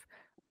perspective,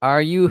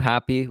 are you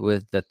happy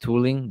with the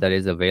tooling that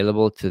is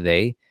available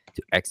today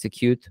to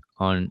execute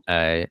on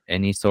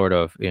any sort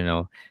of,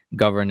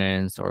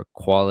 governance or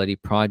quality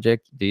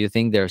project? Do you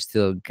think there are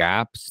still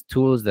gaps,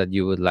 tools that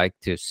you would like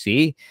to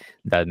see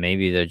that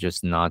maybe they're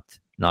just not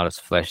as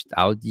fleshed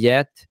out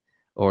yet?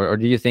 Or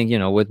do you think,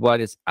 with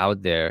what is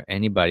out there,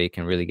 anybody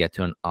can really get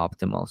to an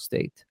optimal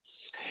state?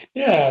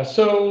 Yeah,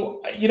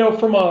 so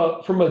from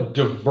a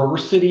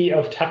diversity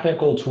of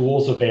technical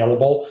tools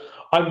available,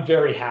 I'm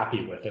very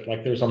happy with it.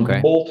 Like there's a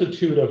Okay.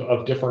 multitude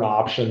of different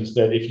options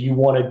that if you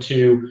wanted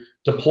to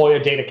deploy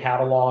a data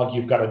catalog,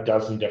 you've got a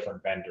dozen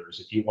different vendors.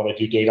 If you want to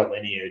do data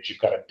lineage, you've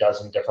got a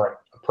dozen different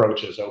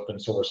approaches, open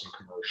source and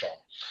commercial.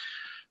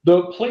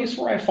 The place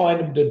where I find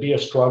them to be a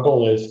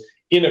struggle is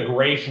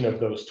integration of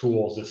those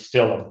tools is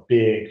still a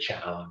big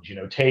challenge.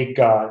 Take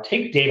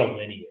data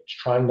lineage,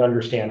 trying to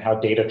understand how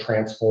data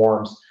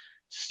transforms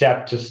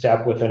step to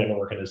step within an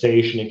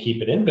organization and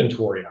keep an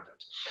inventory of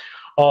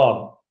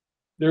it.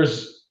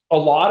 There's a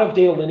lot of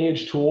data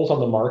lineage tools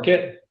on the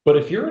market, but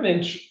if you're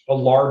a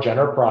large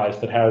enterprise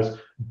that has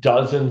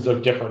dozens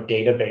of different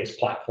database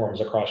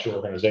platforms across your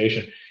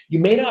organization, you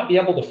may not be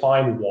able to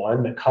find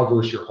one that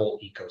covers your whole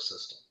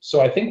ecosystem. So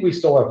I think we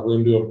still have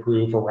room to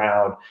improve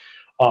around,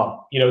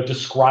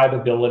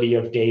 describability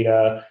of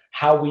data,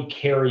 how we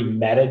carry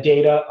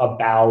metadata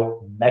about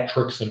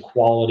metrics and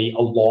quality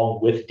along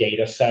with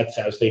data sets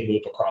as they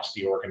move across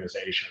the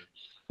organization.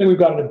 I think we've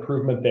got an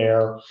improvement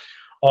there.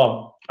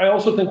 I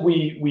also think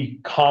we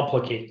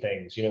complicate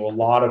things. A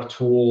lot of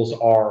tools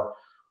are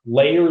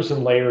layers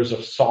and layers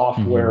of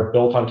software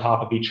built on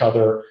top of each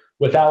other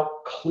without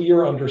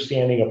clear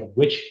understanding of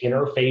which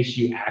interface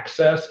you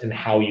access and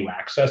how you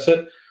access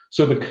it.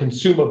 So the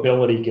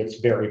consumability gets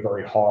very,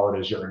 very hard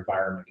as your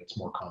environment gets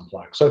more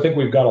complex. So I think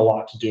we've got a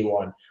lot to do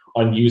on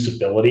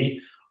usability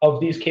of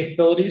these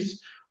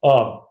capabilities.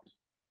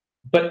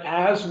 But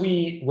as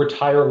we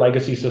retire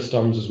legacy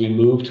systems, as we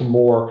move to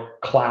more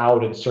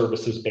cloud and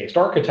services-based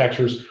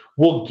architectures,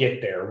 we'll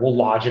get there. We'll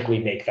logically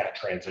make that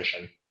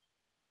transition.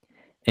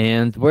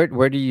 And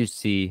where do you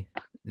see,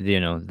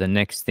 the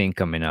next thing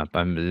coming up?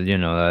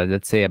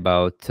 Let's say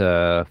about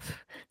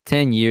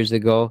 10 years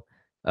ago,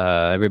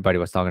 everybody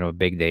was talking about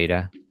big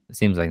data. It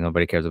seems like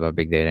nobody cares about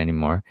big data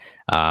anymore.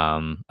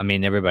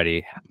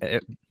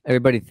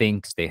 Everybody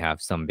thinks they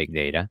have some big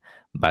data,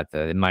 but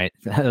it might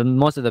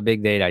most of the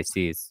big data I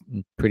see is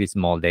pretty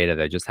small data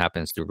that just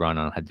happens to run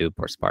on Hadoop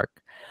or Spark.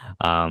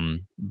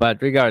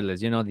 But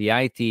regardless, the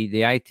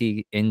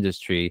IT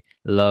industry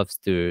loves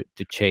to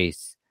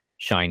chase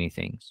shiny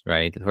things,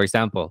 right? For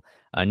example,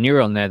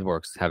 neural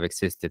networks have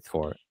existed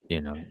for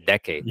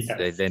decades.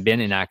 Yes. They've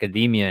been in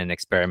academia and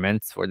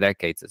experiments for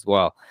decades as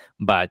well,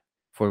 but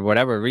for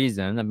whatever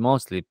reason, and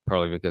mostly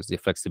probably because the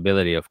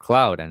flexibility of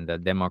cloud and the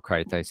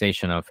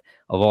democratization of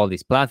all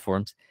these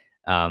platforms,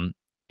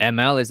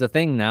 ML is a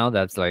thing now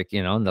that's like,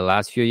 in the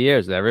last few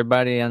years,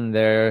 everybody and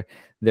their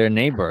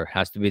neighbor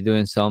has to be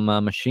doing some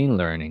machine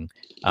learning.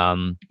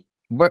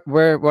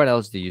 What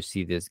else do you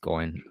see this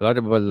going?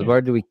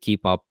 Where do we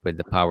keep up with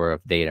the power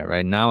of data?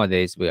 Right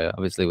nowadays, we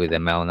obviously with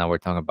ML now we're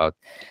talking about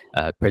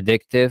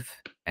predictive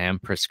and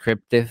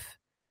prescriptive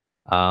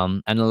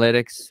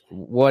analytics.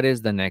 What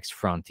is the next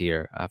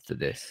frontier after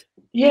this?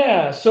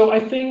 Yeah, so I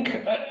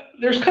think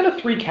there's kind of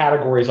three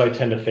categories I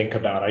tend to think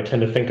about. I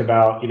tend to think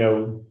about,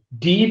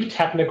 deep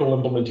technical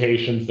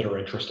implementations that are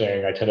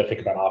interesting. I tend to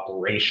think about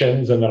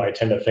operations, and then I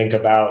tend to think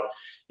about,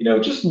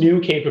 just new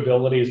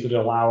capabilities that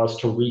allow us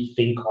to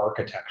rethink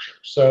architecture.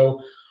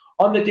 So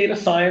on the data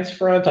science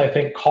front, I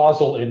think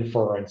causal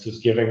inference is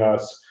giving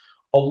us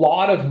a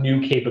lot of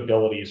new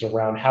capabilities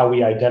around how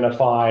we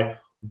identify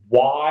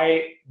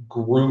why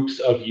groups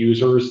of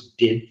users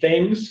did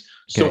things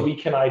so Okay. we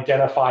can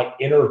identify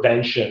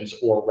interventions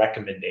or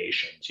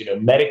recommendations.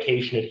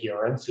 Medication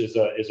adherence is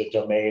a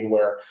domain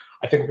where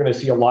I think we're going to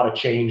see a lot of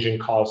change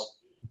in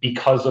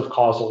because of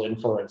causal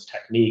inference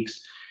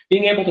techniques.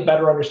 Being able to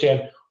better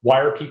understand why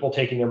are people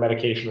taking their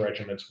medication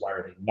regimens, why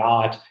are they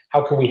not?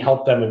 How can we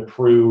help them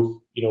improve,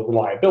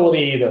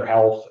 reliability, their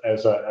health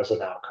as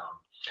an outcome?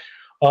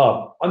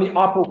 On the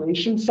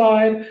operations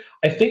side,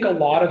 I think a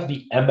lot of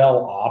the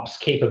ML ops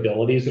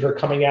capabilities that are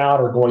coming out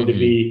are going to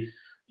be,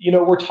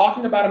 we're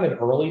talking about them in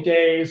early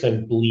days,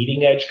 and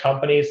bleeding edge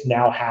companies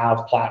now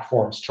have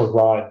platforms to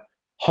run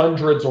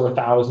hundreds or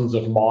thousands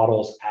of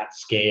models at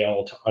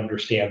scale to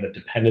understand the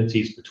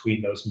dependencies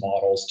between those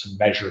models, to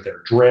measure their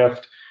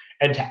drift,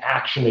 and to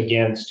action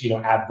against,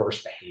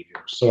 adverse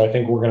behaviors. So I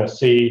think we're going to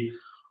see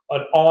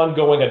an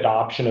ongoing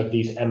adoption of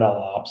these ML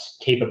ops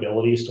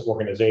capabilities to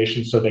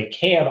organizations so they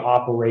can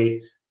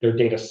operate their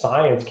data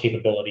science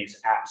capabilities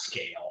at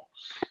scale.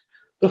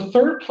 The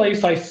third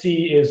place I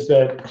see is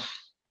that,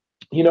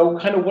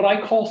 kind of what I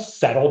call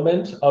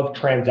settlement of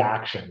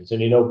transactions.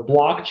 And,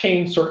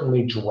 blockchain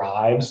certainly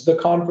drives the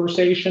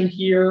conversation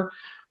here,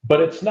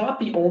 but it's not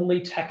the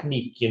only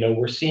technique.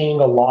 We're seeing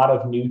a lot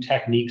of new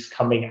techniques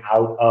coming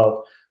out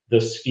of the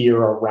sphere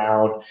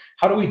around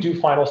how do we do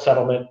final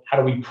settlement? How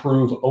do we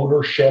prove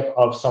ownership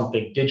of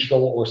something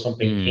digital or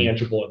something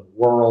tangible in the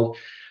world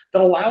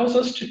that allows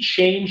us to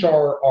change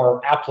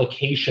our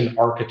application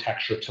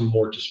architecture to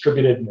more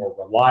distributed, more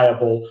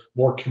reliable,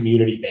 more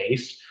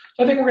community-based.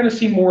 So I think we're going to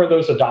see more of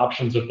those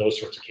adoptions of those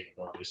sorts of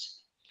capabilities.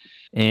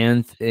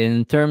 And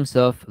in terms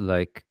of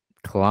like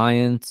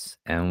clients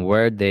and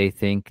where they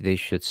think they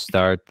should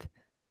start,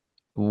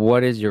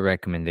 what is your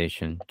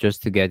recommendation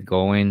just to get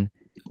going?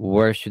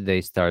 Where should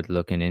they start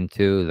looking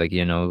into? Like,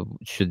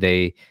 should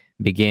they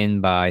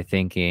begin by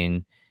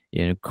thinking,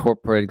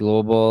 corporate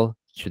global?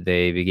 Should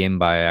they begin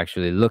by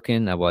actually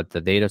looking at what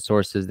the data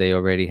sources they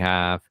already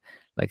have?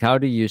 Like, how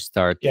do you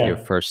start your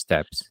first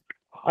steps?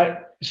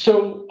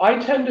 So I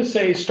tend to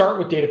say start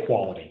with data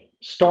quality.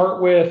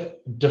 Start with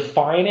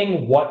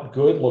defining what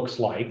good looks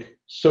like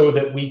so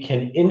that we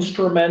can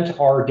instrument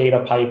our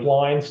data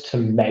pipelines to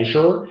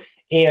measure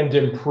and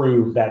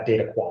improve that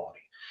data quality.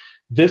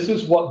 This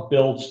is what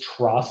builds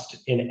trust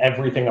in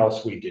everything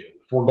else we do.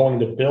 If we're going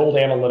to build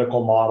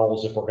analytical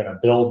models, if we're going to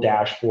build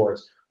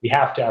dashboards, we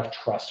have to have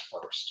trust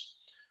first.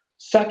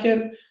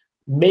 Second,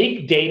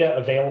 make data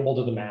available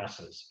to the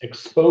masses.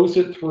 Expose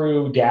it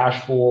through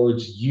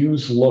dashboards,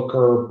 use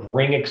Looker,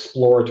 bring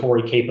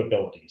exploratory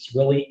capabilities,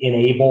 really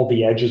enable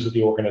the edges of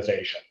the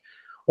organization.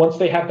 Once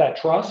they have that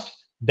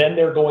trust, then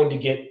they're going to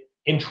get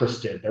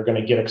interested. They're going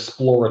to get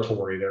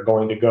exploratory. They're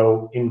going to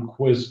go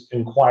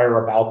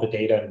inquire about the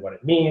data and what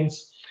it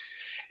means.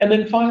 And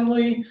then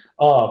finally,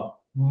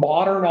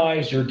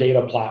 modernize your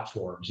data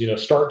platforms.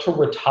 Start to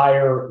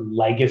retire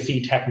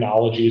legacy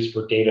technologies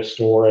for data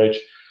storage.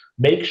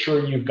 Make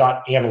sure you've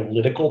got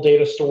analytical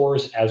data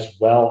stores as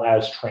well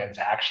as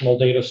transactional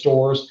data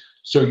stores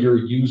so your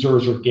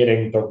users are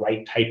getting the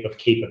right type of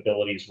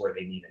capabilities where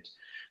they need it.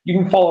 You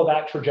can follow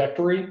that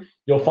trajectory.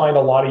 You'll find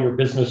a lot of your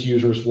business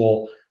users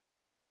will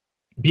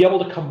be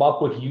able to come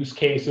up with use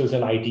cases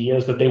and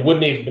ideas that they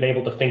wouldn't have been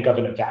able to think of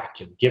in a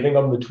vacuum. Giving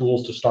them the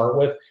tools to start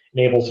with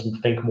enables them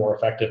to think more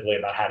effectively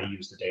about how to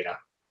use the data.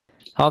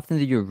 How often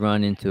do you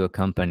run into a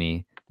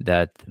company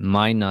that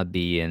might not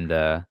be in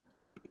the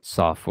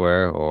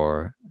software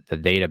or the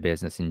data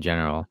business in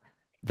general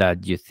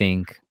that you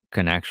think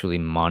can actually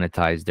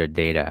monetize their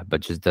data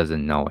but just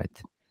doesn't know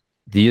it?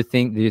 Do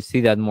you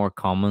see that more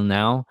common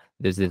now?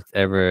 Does it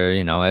ever,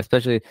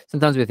 especially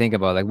sometimes we think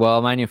about like,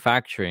 well,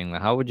 manufacturing,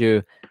 how would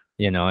you,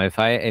 if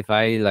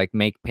I like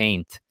make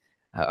paint,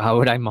 how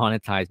would I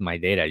monetize my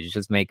data? You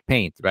just make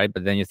paint, right?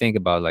 But then you think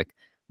about like,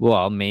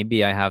 well,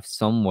 maybe I have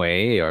some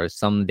way or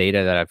some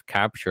data that I've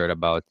captured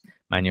about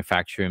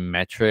manufacturing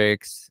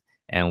metrics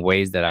and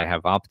ways that I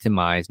have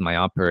optimized my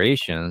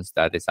operations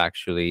that is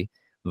actually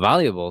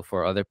valuable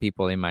for other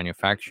people in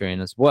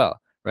manufacturing as well,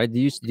 right? Do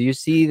you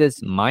see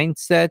this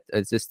mindset?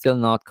 Is it still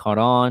not caught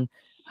on?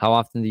 How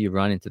often do you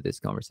run into this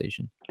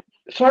conversation?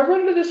 So I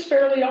run into this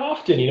fairly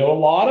often. A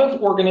lot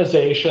of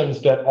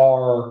organizations that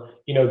are,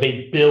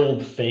 they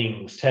build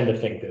things tend to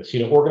think this.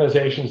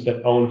 Organizations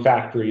that own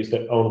factories,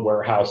 that own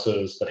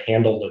warehouses, that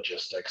handle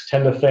logistics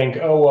tend to think,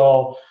 oh,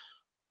 well,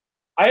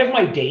 I have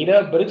my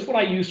data, but it's what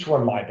I use to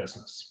run my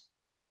business.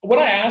 What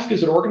I ask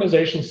is that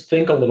organizations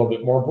think a little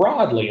bit more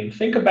broadly and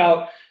think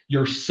about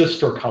your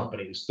sister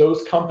companies,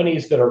 those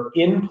companies that are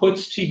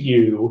inputs to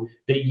you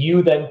that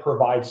you then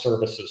provide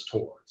services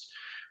towards.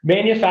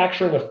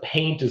 Manufacturing of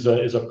paint is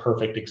a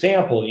perfect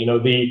example.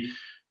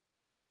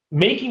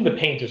 Making the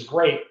paint is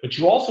great, but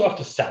you also have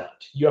to sell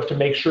it. You have to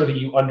make sure that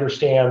you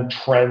understand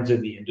trends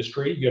in the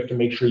industry. You have to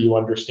make sure you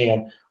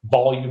understand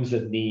volumes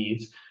and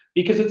needs,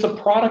 because it's a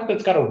product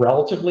that's got a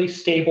relatively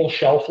stable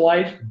shelf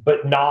life,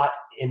 but not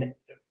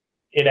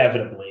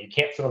inevitably. It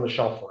can't sit on the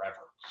shelf forever.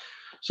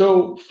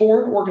 So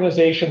for an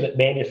organization that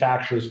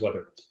manufactures,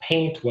 whether it's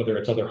paint, whether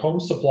it's other home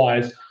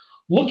supplies,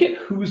 look at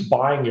who's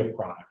buying your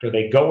product. Are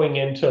they going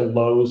into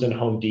Lowe's and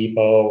Home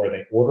Depot? Are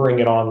they ordering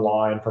it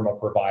online from a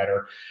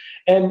provider?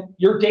 And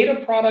your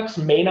data products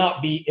may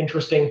not be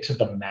interesting to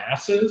the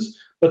masses,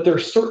 but they're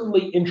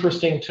certainly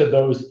interesting to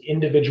those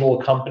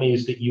individual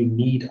companies that you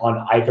meet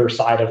on either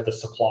side of the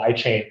supply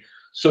chain,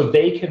 so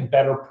they can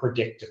better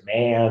predict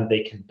demand,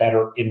 they can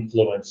better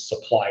influence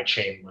supply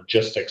chain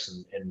logistics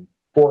and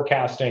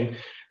forecasting,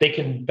 they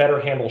can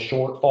better handle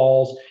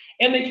shortfalls,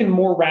 and they can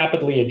more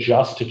rapidly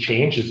adjust to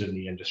changes in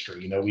the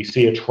industry. We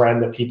see a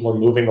trend that people are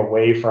moving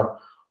away from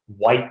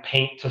white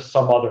paint to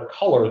some other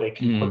color. They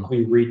can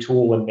quickly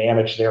retool and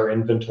manage their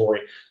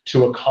inventory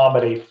to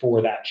accommodate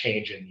for that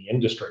change in the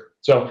industry.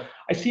 So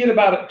I see it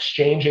about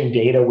exchanging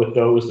data with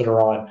those that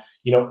are on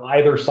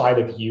either side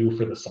of you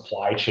for the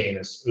supply chain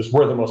is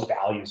where the most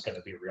value is going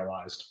to be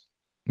realized.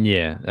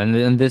 Yeah,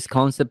 and this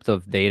concept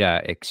of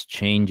data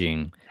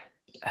exchanging,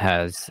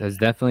 has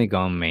definitely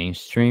gone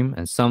mainstream,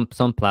 and some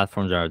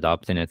platforms are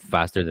adopting it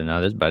faster than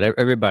others, but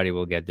everybody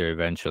will get there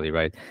eventually,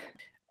 right?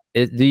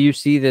 Do you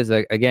see this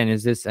again?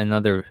 Is this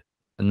another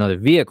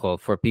vehicle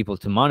for people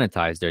to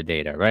monetize their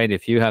data, right?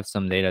 If you have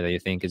some data that you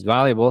think is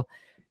valuable,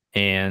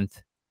 and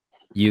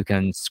you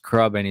can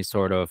scrub any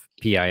sort of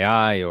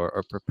PII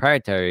or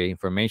proprietary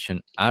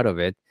information out of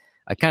it,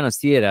 I kind of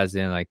see it as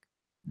in like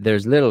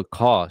there's little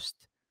cost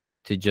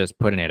to just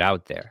putting it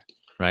out there,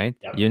 right?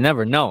 Yep. You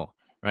never know,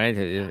 right?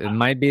 It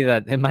might be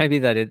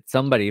that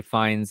somebody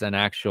finds an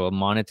actual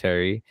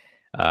monetary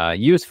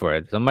use for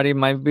it. Somebody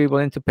might be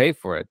willing to pay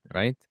for it,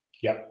 right?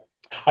 Yep.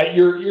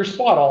 You're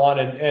spot on,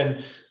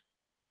 and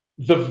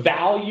the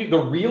value, the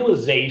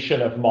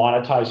realization of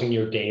monetizing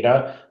your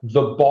data,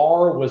 the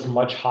bar was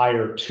much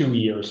higher 2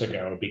 years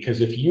ago,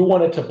 because if you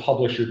wanted to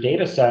publish your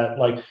data set,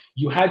 like,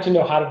 you had to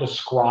know how to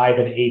describe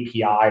an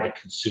API to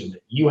consume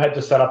it. You had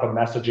to set up a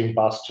messaging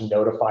bus to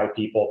notify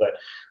people that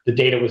the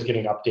data was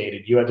getting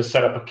updated. You had to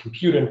set up a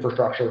compute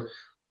infrastructure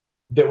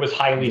that was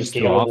highly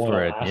scalable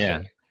and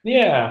elastic.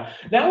 Yeah.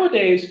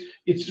 Nowadays,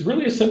 it's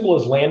really as simple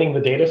as landing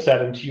the data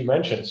set into, you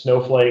mentioned,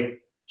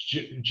 Snowflake,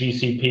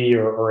 GCP,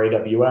 or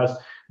AWS.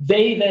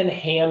 They then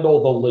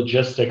handle the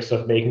logistics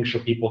of making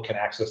sure people can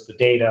access the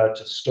data,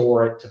 to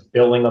store it, to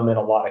billing them in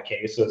a lot of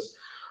cases.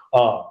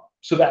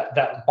 So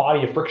that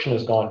body of friction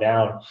has gone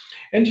down.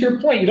 And to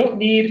your point, you don't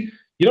need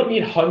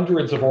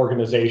hundreds of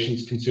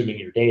organizations consuming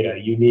your data.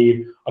 You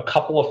need a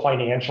couple of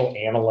financial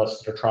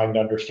analysts that are trying to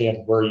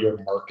understand where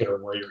your market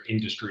or where your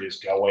industry is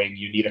going.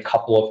 You need a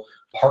couple of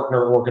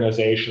partner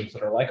organizations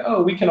that are like,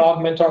 oh, we can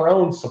augment our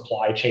own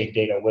supply chain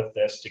data with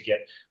this to get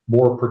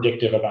more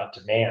predictive about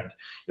demand.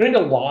 You need a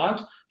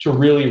lot to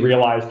really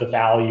realize the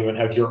value and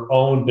have your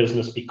own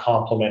business be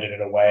complemented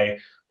in a way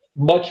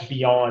much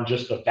beyond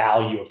just the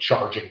value of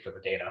charging for the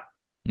data.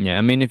 Yeah,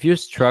 I mean, if you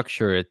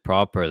structure it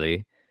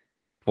properly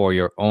for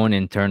your own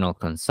internal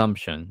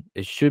consumption,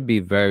 it should be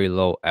very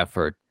low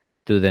effort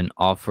to then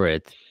offer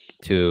it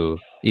to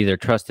either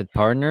trusted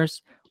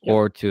partners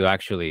or to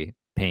actually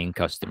paying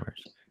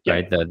customers,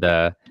 right?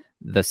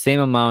 The same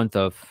amount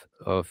of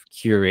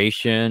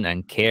curation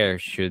and care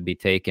should be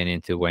taken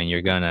into when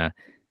you're gonna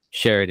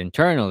share it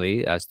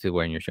internally as to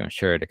when you're going to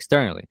share it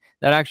externally.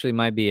 That actually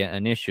might be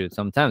an issue.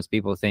 Sometimes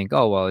people think,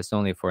 oh, well, it's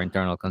only for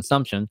internal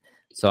consumption,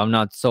 so I'm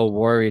not so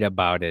worried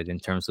about it in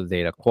terms of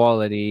data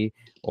quality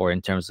or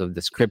in terms of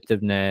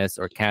descriptiveness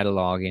or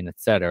cataloging,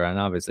 etc. And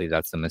obviously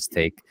that's a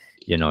mistake.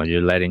 You know,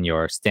 you're letting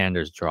your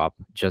standards drop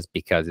just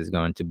because it's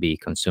going to be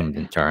consumed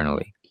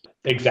internally.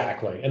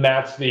 Exactly. And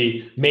that's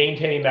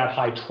maintaining that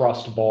high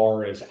trust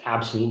bar is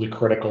absolutely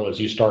critical as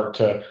you start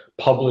to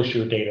publish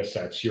your data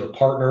sets. Your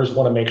partners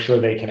want to make sure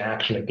they can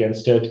action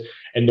against it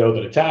and know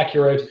that it's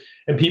accurate.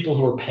 And people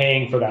who are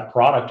paying for that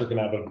product are going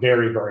to have a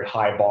very, very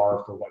high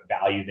bar for what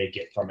value they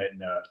get from it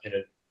in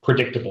a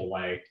predictable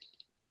way.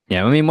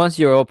 Yeah, I mean, once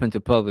you're open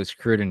to public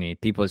scrutiny,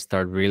 people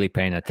start really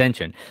paying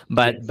attention.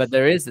 But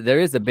there is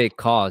a big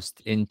cost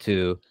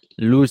into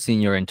losing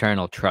your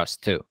internal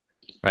trust too.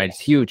 Right,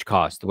 it's huge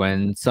cost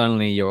when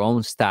suddenly your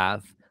own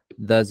staff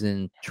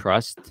doesn't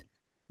trust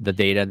the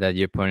data that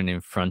you're putting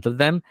in front of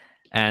them.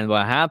 And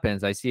what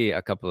happens, I see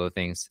a couple of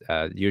things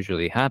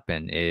usually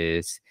happen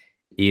is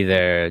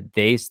either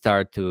they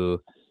start to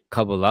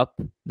cobble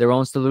up their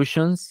own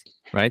solutions,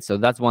 right? So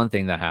that's one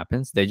thing that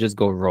happens. They just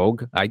go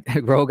rogue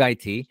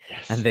IT,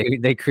 and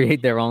they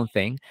create their own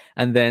thing.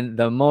 And then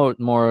the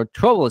more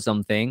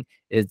troublesome thing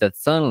is that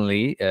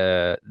suddenly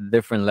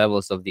different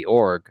levels of the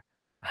org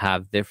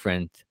have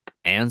different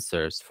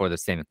answers for the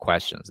same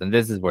questions, and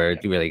this is where it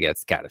really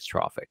gets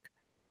catastrophic.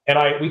 And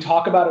we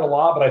talk about it a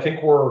lot, but I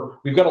think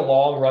we've got a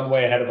long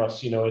runway ahead of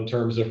us, in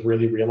terms of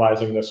really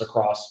realizing this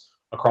across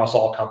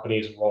all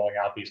companies and rolling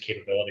out these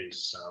capabilities.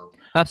 So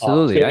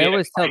absolutely, I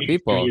always tell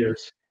people.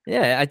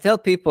 Yeah, I tell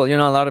people, a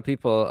lot of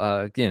people,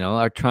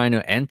 are trying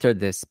to enter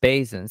this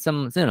space, and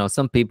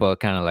some people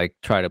kind of like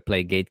try to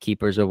play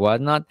gatekeepers or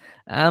whatnot.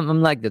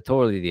 I'm like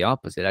totally the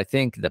opposite. I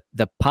think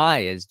the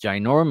pie is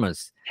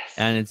ginormous,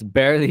 and it's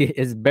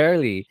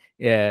barely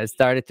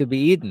started to be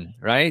eaten,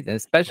 right? And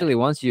especially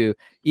once you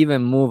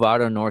even move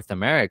out of North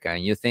America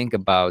and you think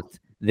about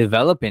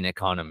developing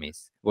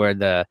economies where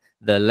the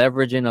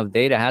leveraging of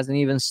data hasn't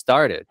even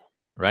started,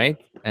 right?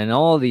 And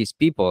all these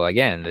people,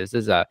 again, this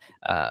is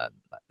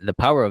the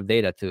power of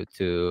data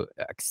to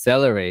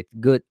accelerate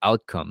good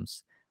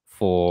outcomes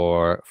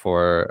for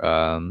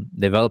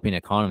developing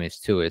economies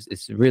too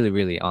is really,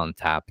 really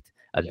untapped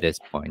at this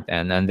point.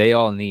 And they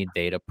all need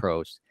data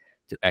pros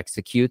to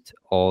execute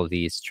all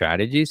these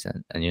strategies.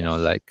 And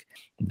like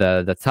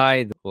the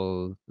tide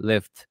will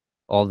lift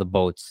all the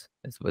boats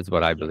is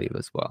what I believe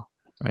as well.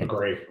 Right?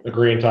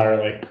 Agree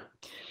entirely.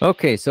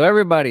 Okay, so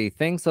everybody,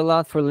 thanks a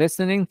lot for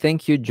listening.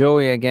 Thank you,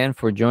 Joey, again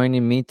for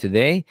joining me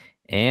today.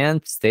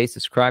 And stay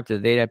subscribed to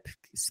the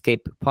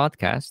Datascape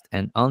podcast.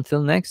 And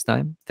until next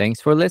time, thanks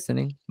for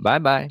listening.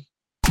 Bye-bye.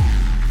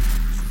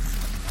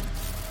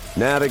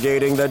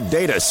 Navigating the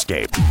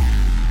Datascape.